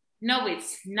better. No,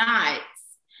 it's not.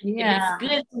 Yeah. If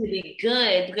it's good, to be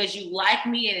good because you like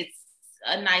me and it's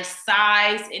a nice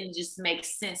size and it just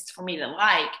makes sense for me to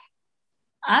like.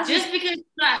 Just because you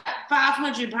got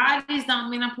 500 bodies don't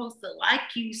mean I'm supposed to like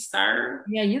you, sir.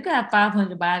 Yeah, you got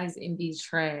 500 bodies and be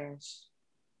trash.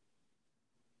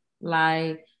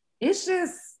 Like, it's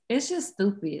just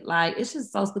stupid. Like, it's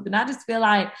just so stupid. And I just feel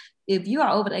like if you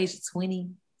are over the age of 20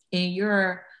 and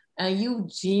you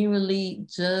genuinely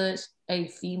judge a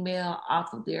female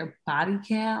off of their body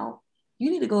count, you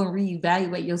need to go and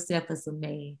reevaluate yourself as a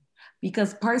man.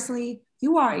 Because personally,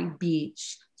 you are a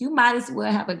bitch. You might as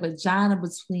well have a vagina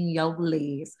between your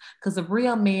legs. Because a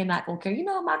real man not gonna care. You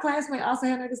know what my classmate also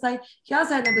had to say? He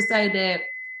also had to say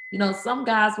that, some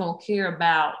guys won't care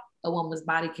about a woman's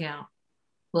body count,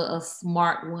 but a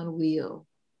smart one will.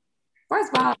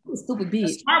 First of all, a stupid bitch. A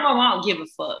smart one won't give a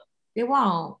fuck. It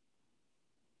won't.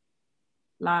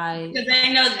 Like, because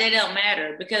they know that they don't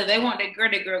matter. Because they want that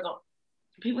girl go.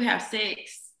 People have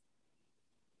sex.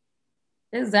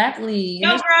 Exactly.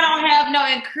 Your girl don't have no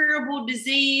incurable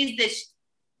disease that.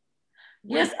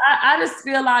 Yes, I just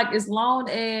feel like as long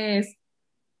as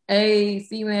a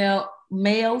female,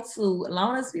 male too, as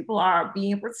long as people are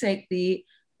being protected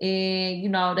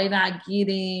and they're not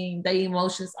getting their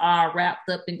emotions are wrapped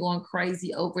up and going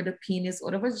crazy over the penis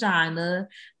or the vagina,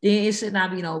 then it should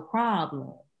not be no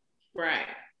problem. Right.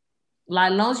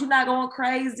 Like, as long as you're not going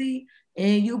crazy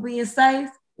and you being safe,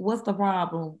 what's the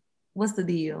problem? What's the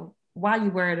deal? Why are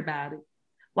you worried about it?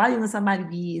 Why are you in somebody's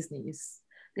business?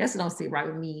 That's what don't sit right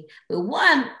with me. But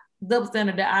one double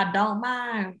standard that I don't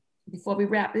mind, before we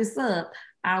wrap this up,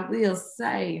 I will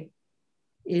say,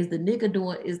 is the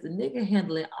nigga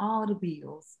handling all the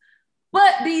bills.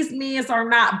 But these men are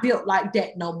not built like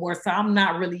that no more, so I'm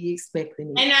not really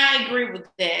expecting it. And I agree with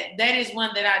that. That is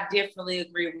one that I definitely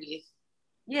agree with.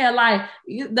 Yeah, like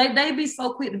they be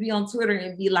so quick to be on Twitter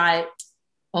and be like,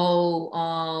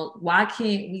 why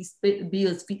can't we split the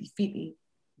bills 50-50?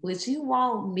 But you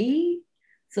want me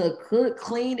to cook,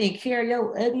 clean, and carry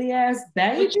your ugly ass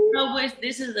baby? But you know what?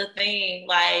 This is the thing.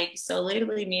 Like, so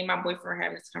literally, me and my boyfriend were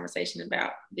having this conversation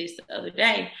about this the other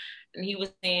day. And he was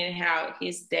saying how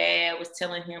his dad was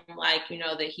telling him, like,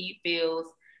 that he feels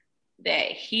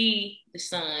that he, the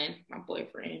son, my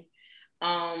boyfriend,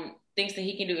 thinks that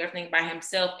he can do everything by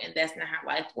himself. And that's not how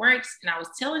life works. And I was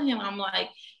telling him, I'm like,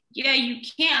 yeah, you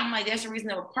can. I'm like, that's the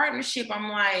reason of a partnership. I'm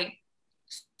like,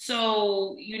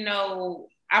 so,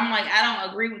 I'm like, I don't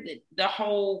agree with it. The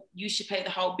whole, you should pay the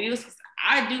whole bills. Because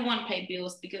I do want to pay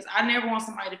bills because I never want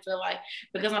somebody to feel like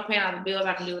because I'm paying all the bills,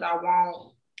 I can do what I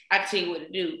want. I can tell you what to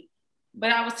do.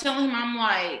 But I was telling him, I'm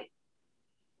like,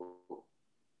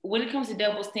 when it comes to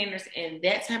double standards and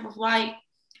that type of light,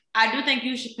 I do think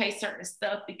you should pay certain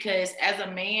stuff because as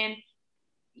a man,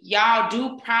 y'all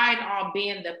do pride on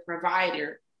being the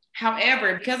provider.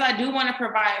 However, because I do want to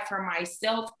provide for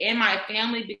myself and my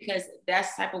family because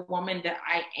that's the type of woman that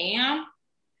I am,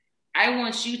 I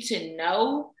want you to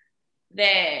know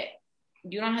that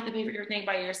you don't have to pay for everything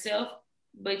by yourself,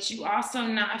 but you also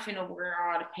not finna wear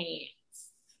all the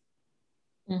pants.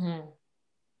 Mm-hmm.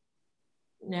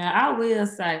 Now, I will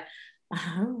say,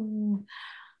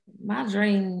 my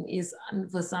dream is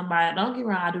for somebody. Don't get me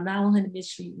wrong, I do not want him to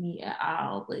mistreat me at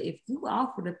all. But if you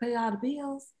offer to pay all the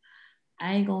bills,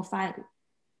 I ain't gonna fight it.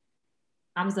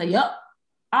 I'm gonna say, "Yup,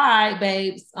 all right,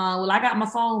 babes. Well, I got my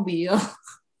phone bill.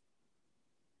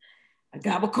 I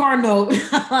got my car note.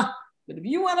 But if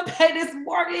you want to pay this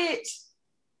mortgage,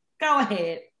 go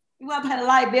ahead. You want to pay the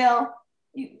light bill?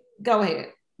 You go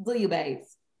ahead. Do you,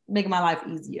 babes? Making my life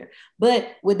easier."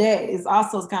 But with that, it's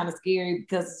also kind of scary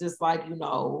because it's just like,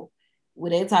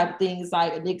 with that type of thing, it's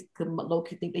like a nigga could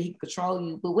low-key think that he can control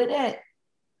you. But with that,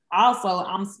 also,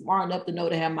 I'm smart enough to know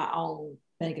to have my own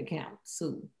bank account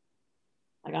too.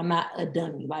 Like, I'm not a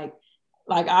dummy. Like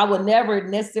I would never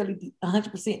necessarily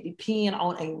 100% depend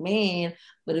on a man.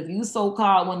 But if you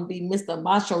so-called want to be Mr.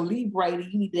 Macho Libre,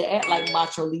 you need to act like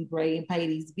Macho Libre and pay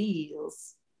these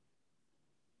bills.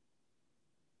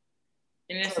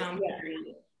 And that sounds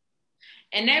good.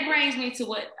 And that brings me to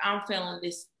what I'm feeling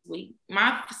this week.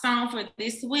 My song for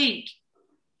this week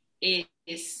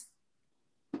is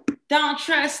don't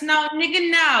trust no nigga,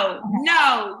 no.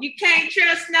 You can't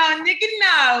trust no nigga,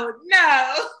 no.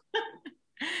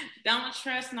 Don't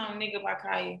trust no nigga by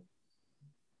Kaya.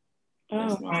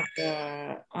 Oh my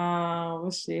God.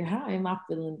 Let's see. How am I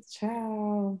feeling,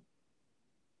 child?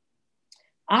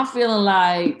 I'm feeling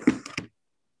like,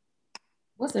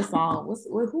 what's that song?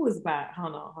 Who is that?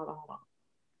 Hold on.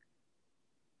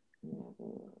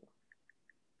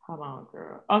 Hold on,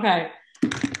 girl. Okay.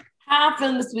 How I'm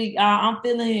feeling this week? I'm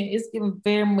feeling it's giving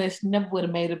very much Never Would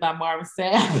Have Made It by Marvin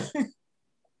Sapp.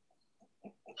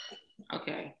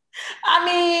 Okay. I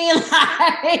mean,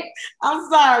 like, I'm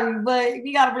sorry, but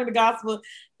you gotta bring the gospel.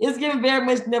 It's giving very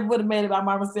much Never Would Have Made It by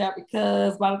Marvin Sapp,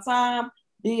 because by the time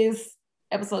this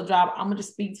episode drop, I'm gonna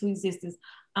just speak to existence.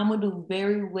 I'm gonna do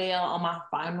very well on my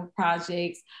final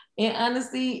projects. And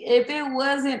honestly, if it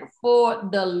wasn't for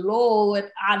the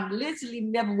Lord, I literally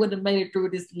never would have made it through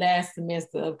this last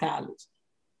semester of college.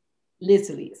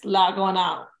 Literally, it's a lot going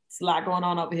on. It's a lot going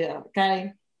on over here,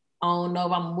 okay? I don't know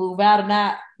if I'm gonna move out or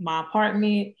not. My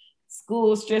apartment,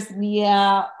 school stressing me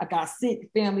out. I got sick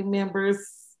family members.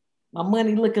 My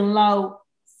money looking low.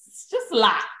 It's just a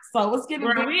lot. So it's getting.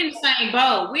 Bro, we in the same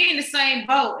boat. We in the same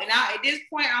boat, and at this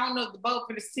point, I don't know if the boat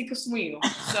for the sink or swim.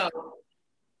 So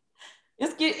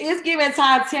it's giving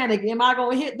Titanic. Am I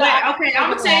gonna hit that? Okay,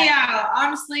 I'm gonna tell y'all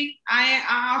honestly.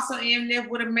 I also am Never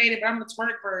Would Have Made It, but I'm a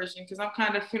twerk version because I'm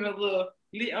kind of feeling a little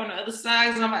lit on the other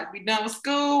side. So I might be done with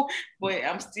school, but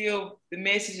I'm still, the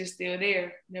message is still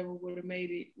there. Never would have made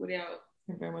it without.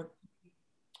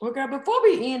 Okay, before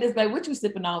we end this, babe, what you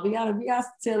sipping on? We gotta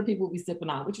tell the people what we sipping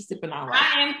on. What you sipping on? Right?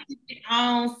 I am sipping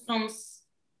on some.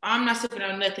 I'm not sipping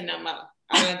on nothing no more.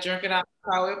 I'm gonna drink it out.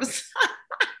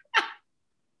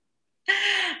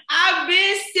 I've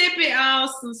been sipping on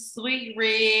some Sweet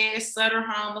Red Sutter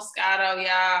Home Moscato,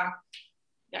 y'all.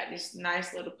 Got this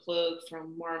nice little plug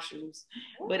from Marshalls,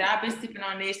 but I've been sipping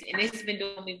on this, and it's been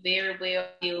doing me very well. I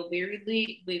feel very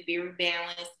lit, but very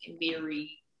balanced and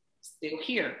very still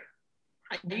here.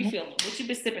 How you feeling? What you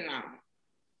been sipping on?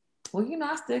 Well,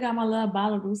 I still got my little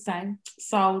bottle of Douce.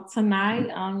 So tonight,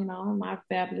 my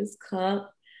fabulous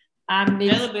cup. I'm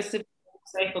been sipping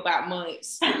for about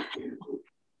months. I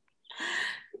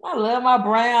love my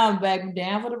brown, baby.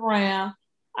 Down for the brown.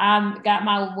 I got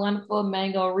my wonderful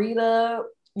mango Rita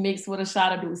mixed with a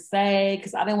shot of Douce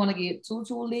because I didn't want to get too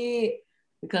lit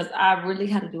because I really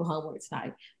had to do homework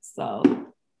tonight. So,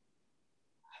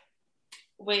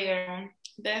 well,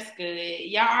 that's good.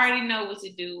 Y'all already know what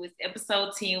to do. It's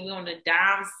episode 10. We're on the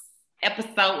Dimes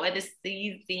episode of the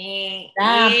season.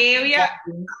 We're at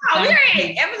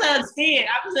episode 10.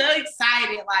 I'm so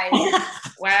excited. Like,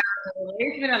 wow,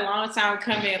 it's been a long time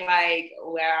coming. Like,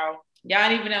 wow. Y'all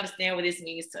don't even understand what this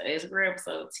means to us. We're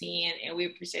episode 10, and we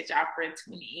appreciate y'all for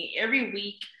tuning in every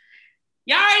week.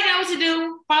 Y'all already know what to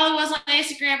do. Follow us on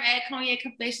Instagram at Cognac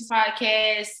Confessions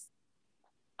Podcast.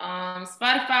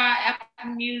 Spotify,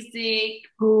 Apple Music,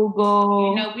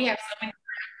 Google. We have so many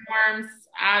platforms.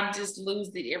 I just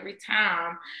lose it every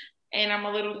time. And I'm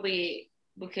a little lit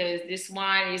because this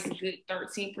wine is a good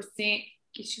 13%. Get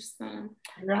you some.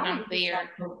 I'm there. I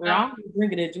don't be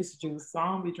drinking that juice. So I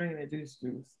don't be drinking that juice.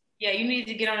 Yeah, you need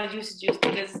to get on the juice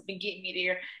because it's been getting me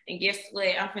there. And guess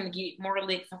what? I'm finna get more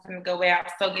licks. I'm finna go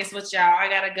out. So guess what, y'all? I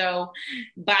gotta go.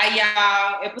 Bye,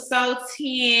 y'all. Episode 10.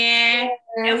 Yes.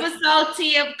 Episode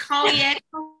 10 of Cognac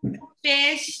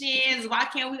Confessions. Why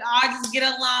can't we all just get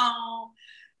along?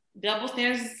 Double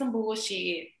standards is some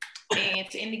bullshit. And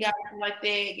to any guy like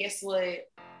that, guess what?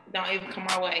 Don't even come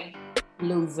our way.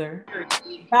 Loser.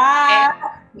 Bye.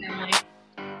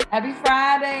 Happy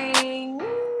Friday.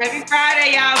 Happy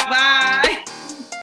Friday, y'all. Bye.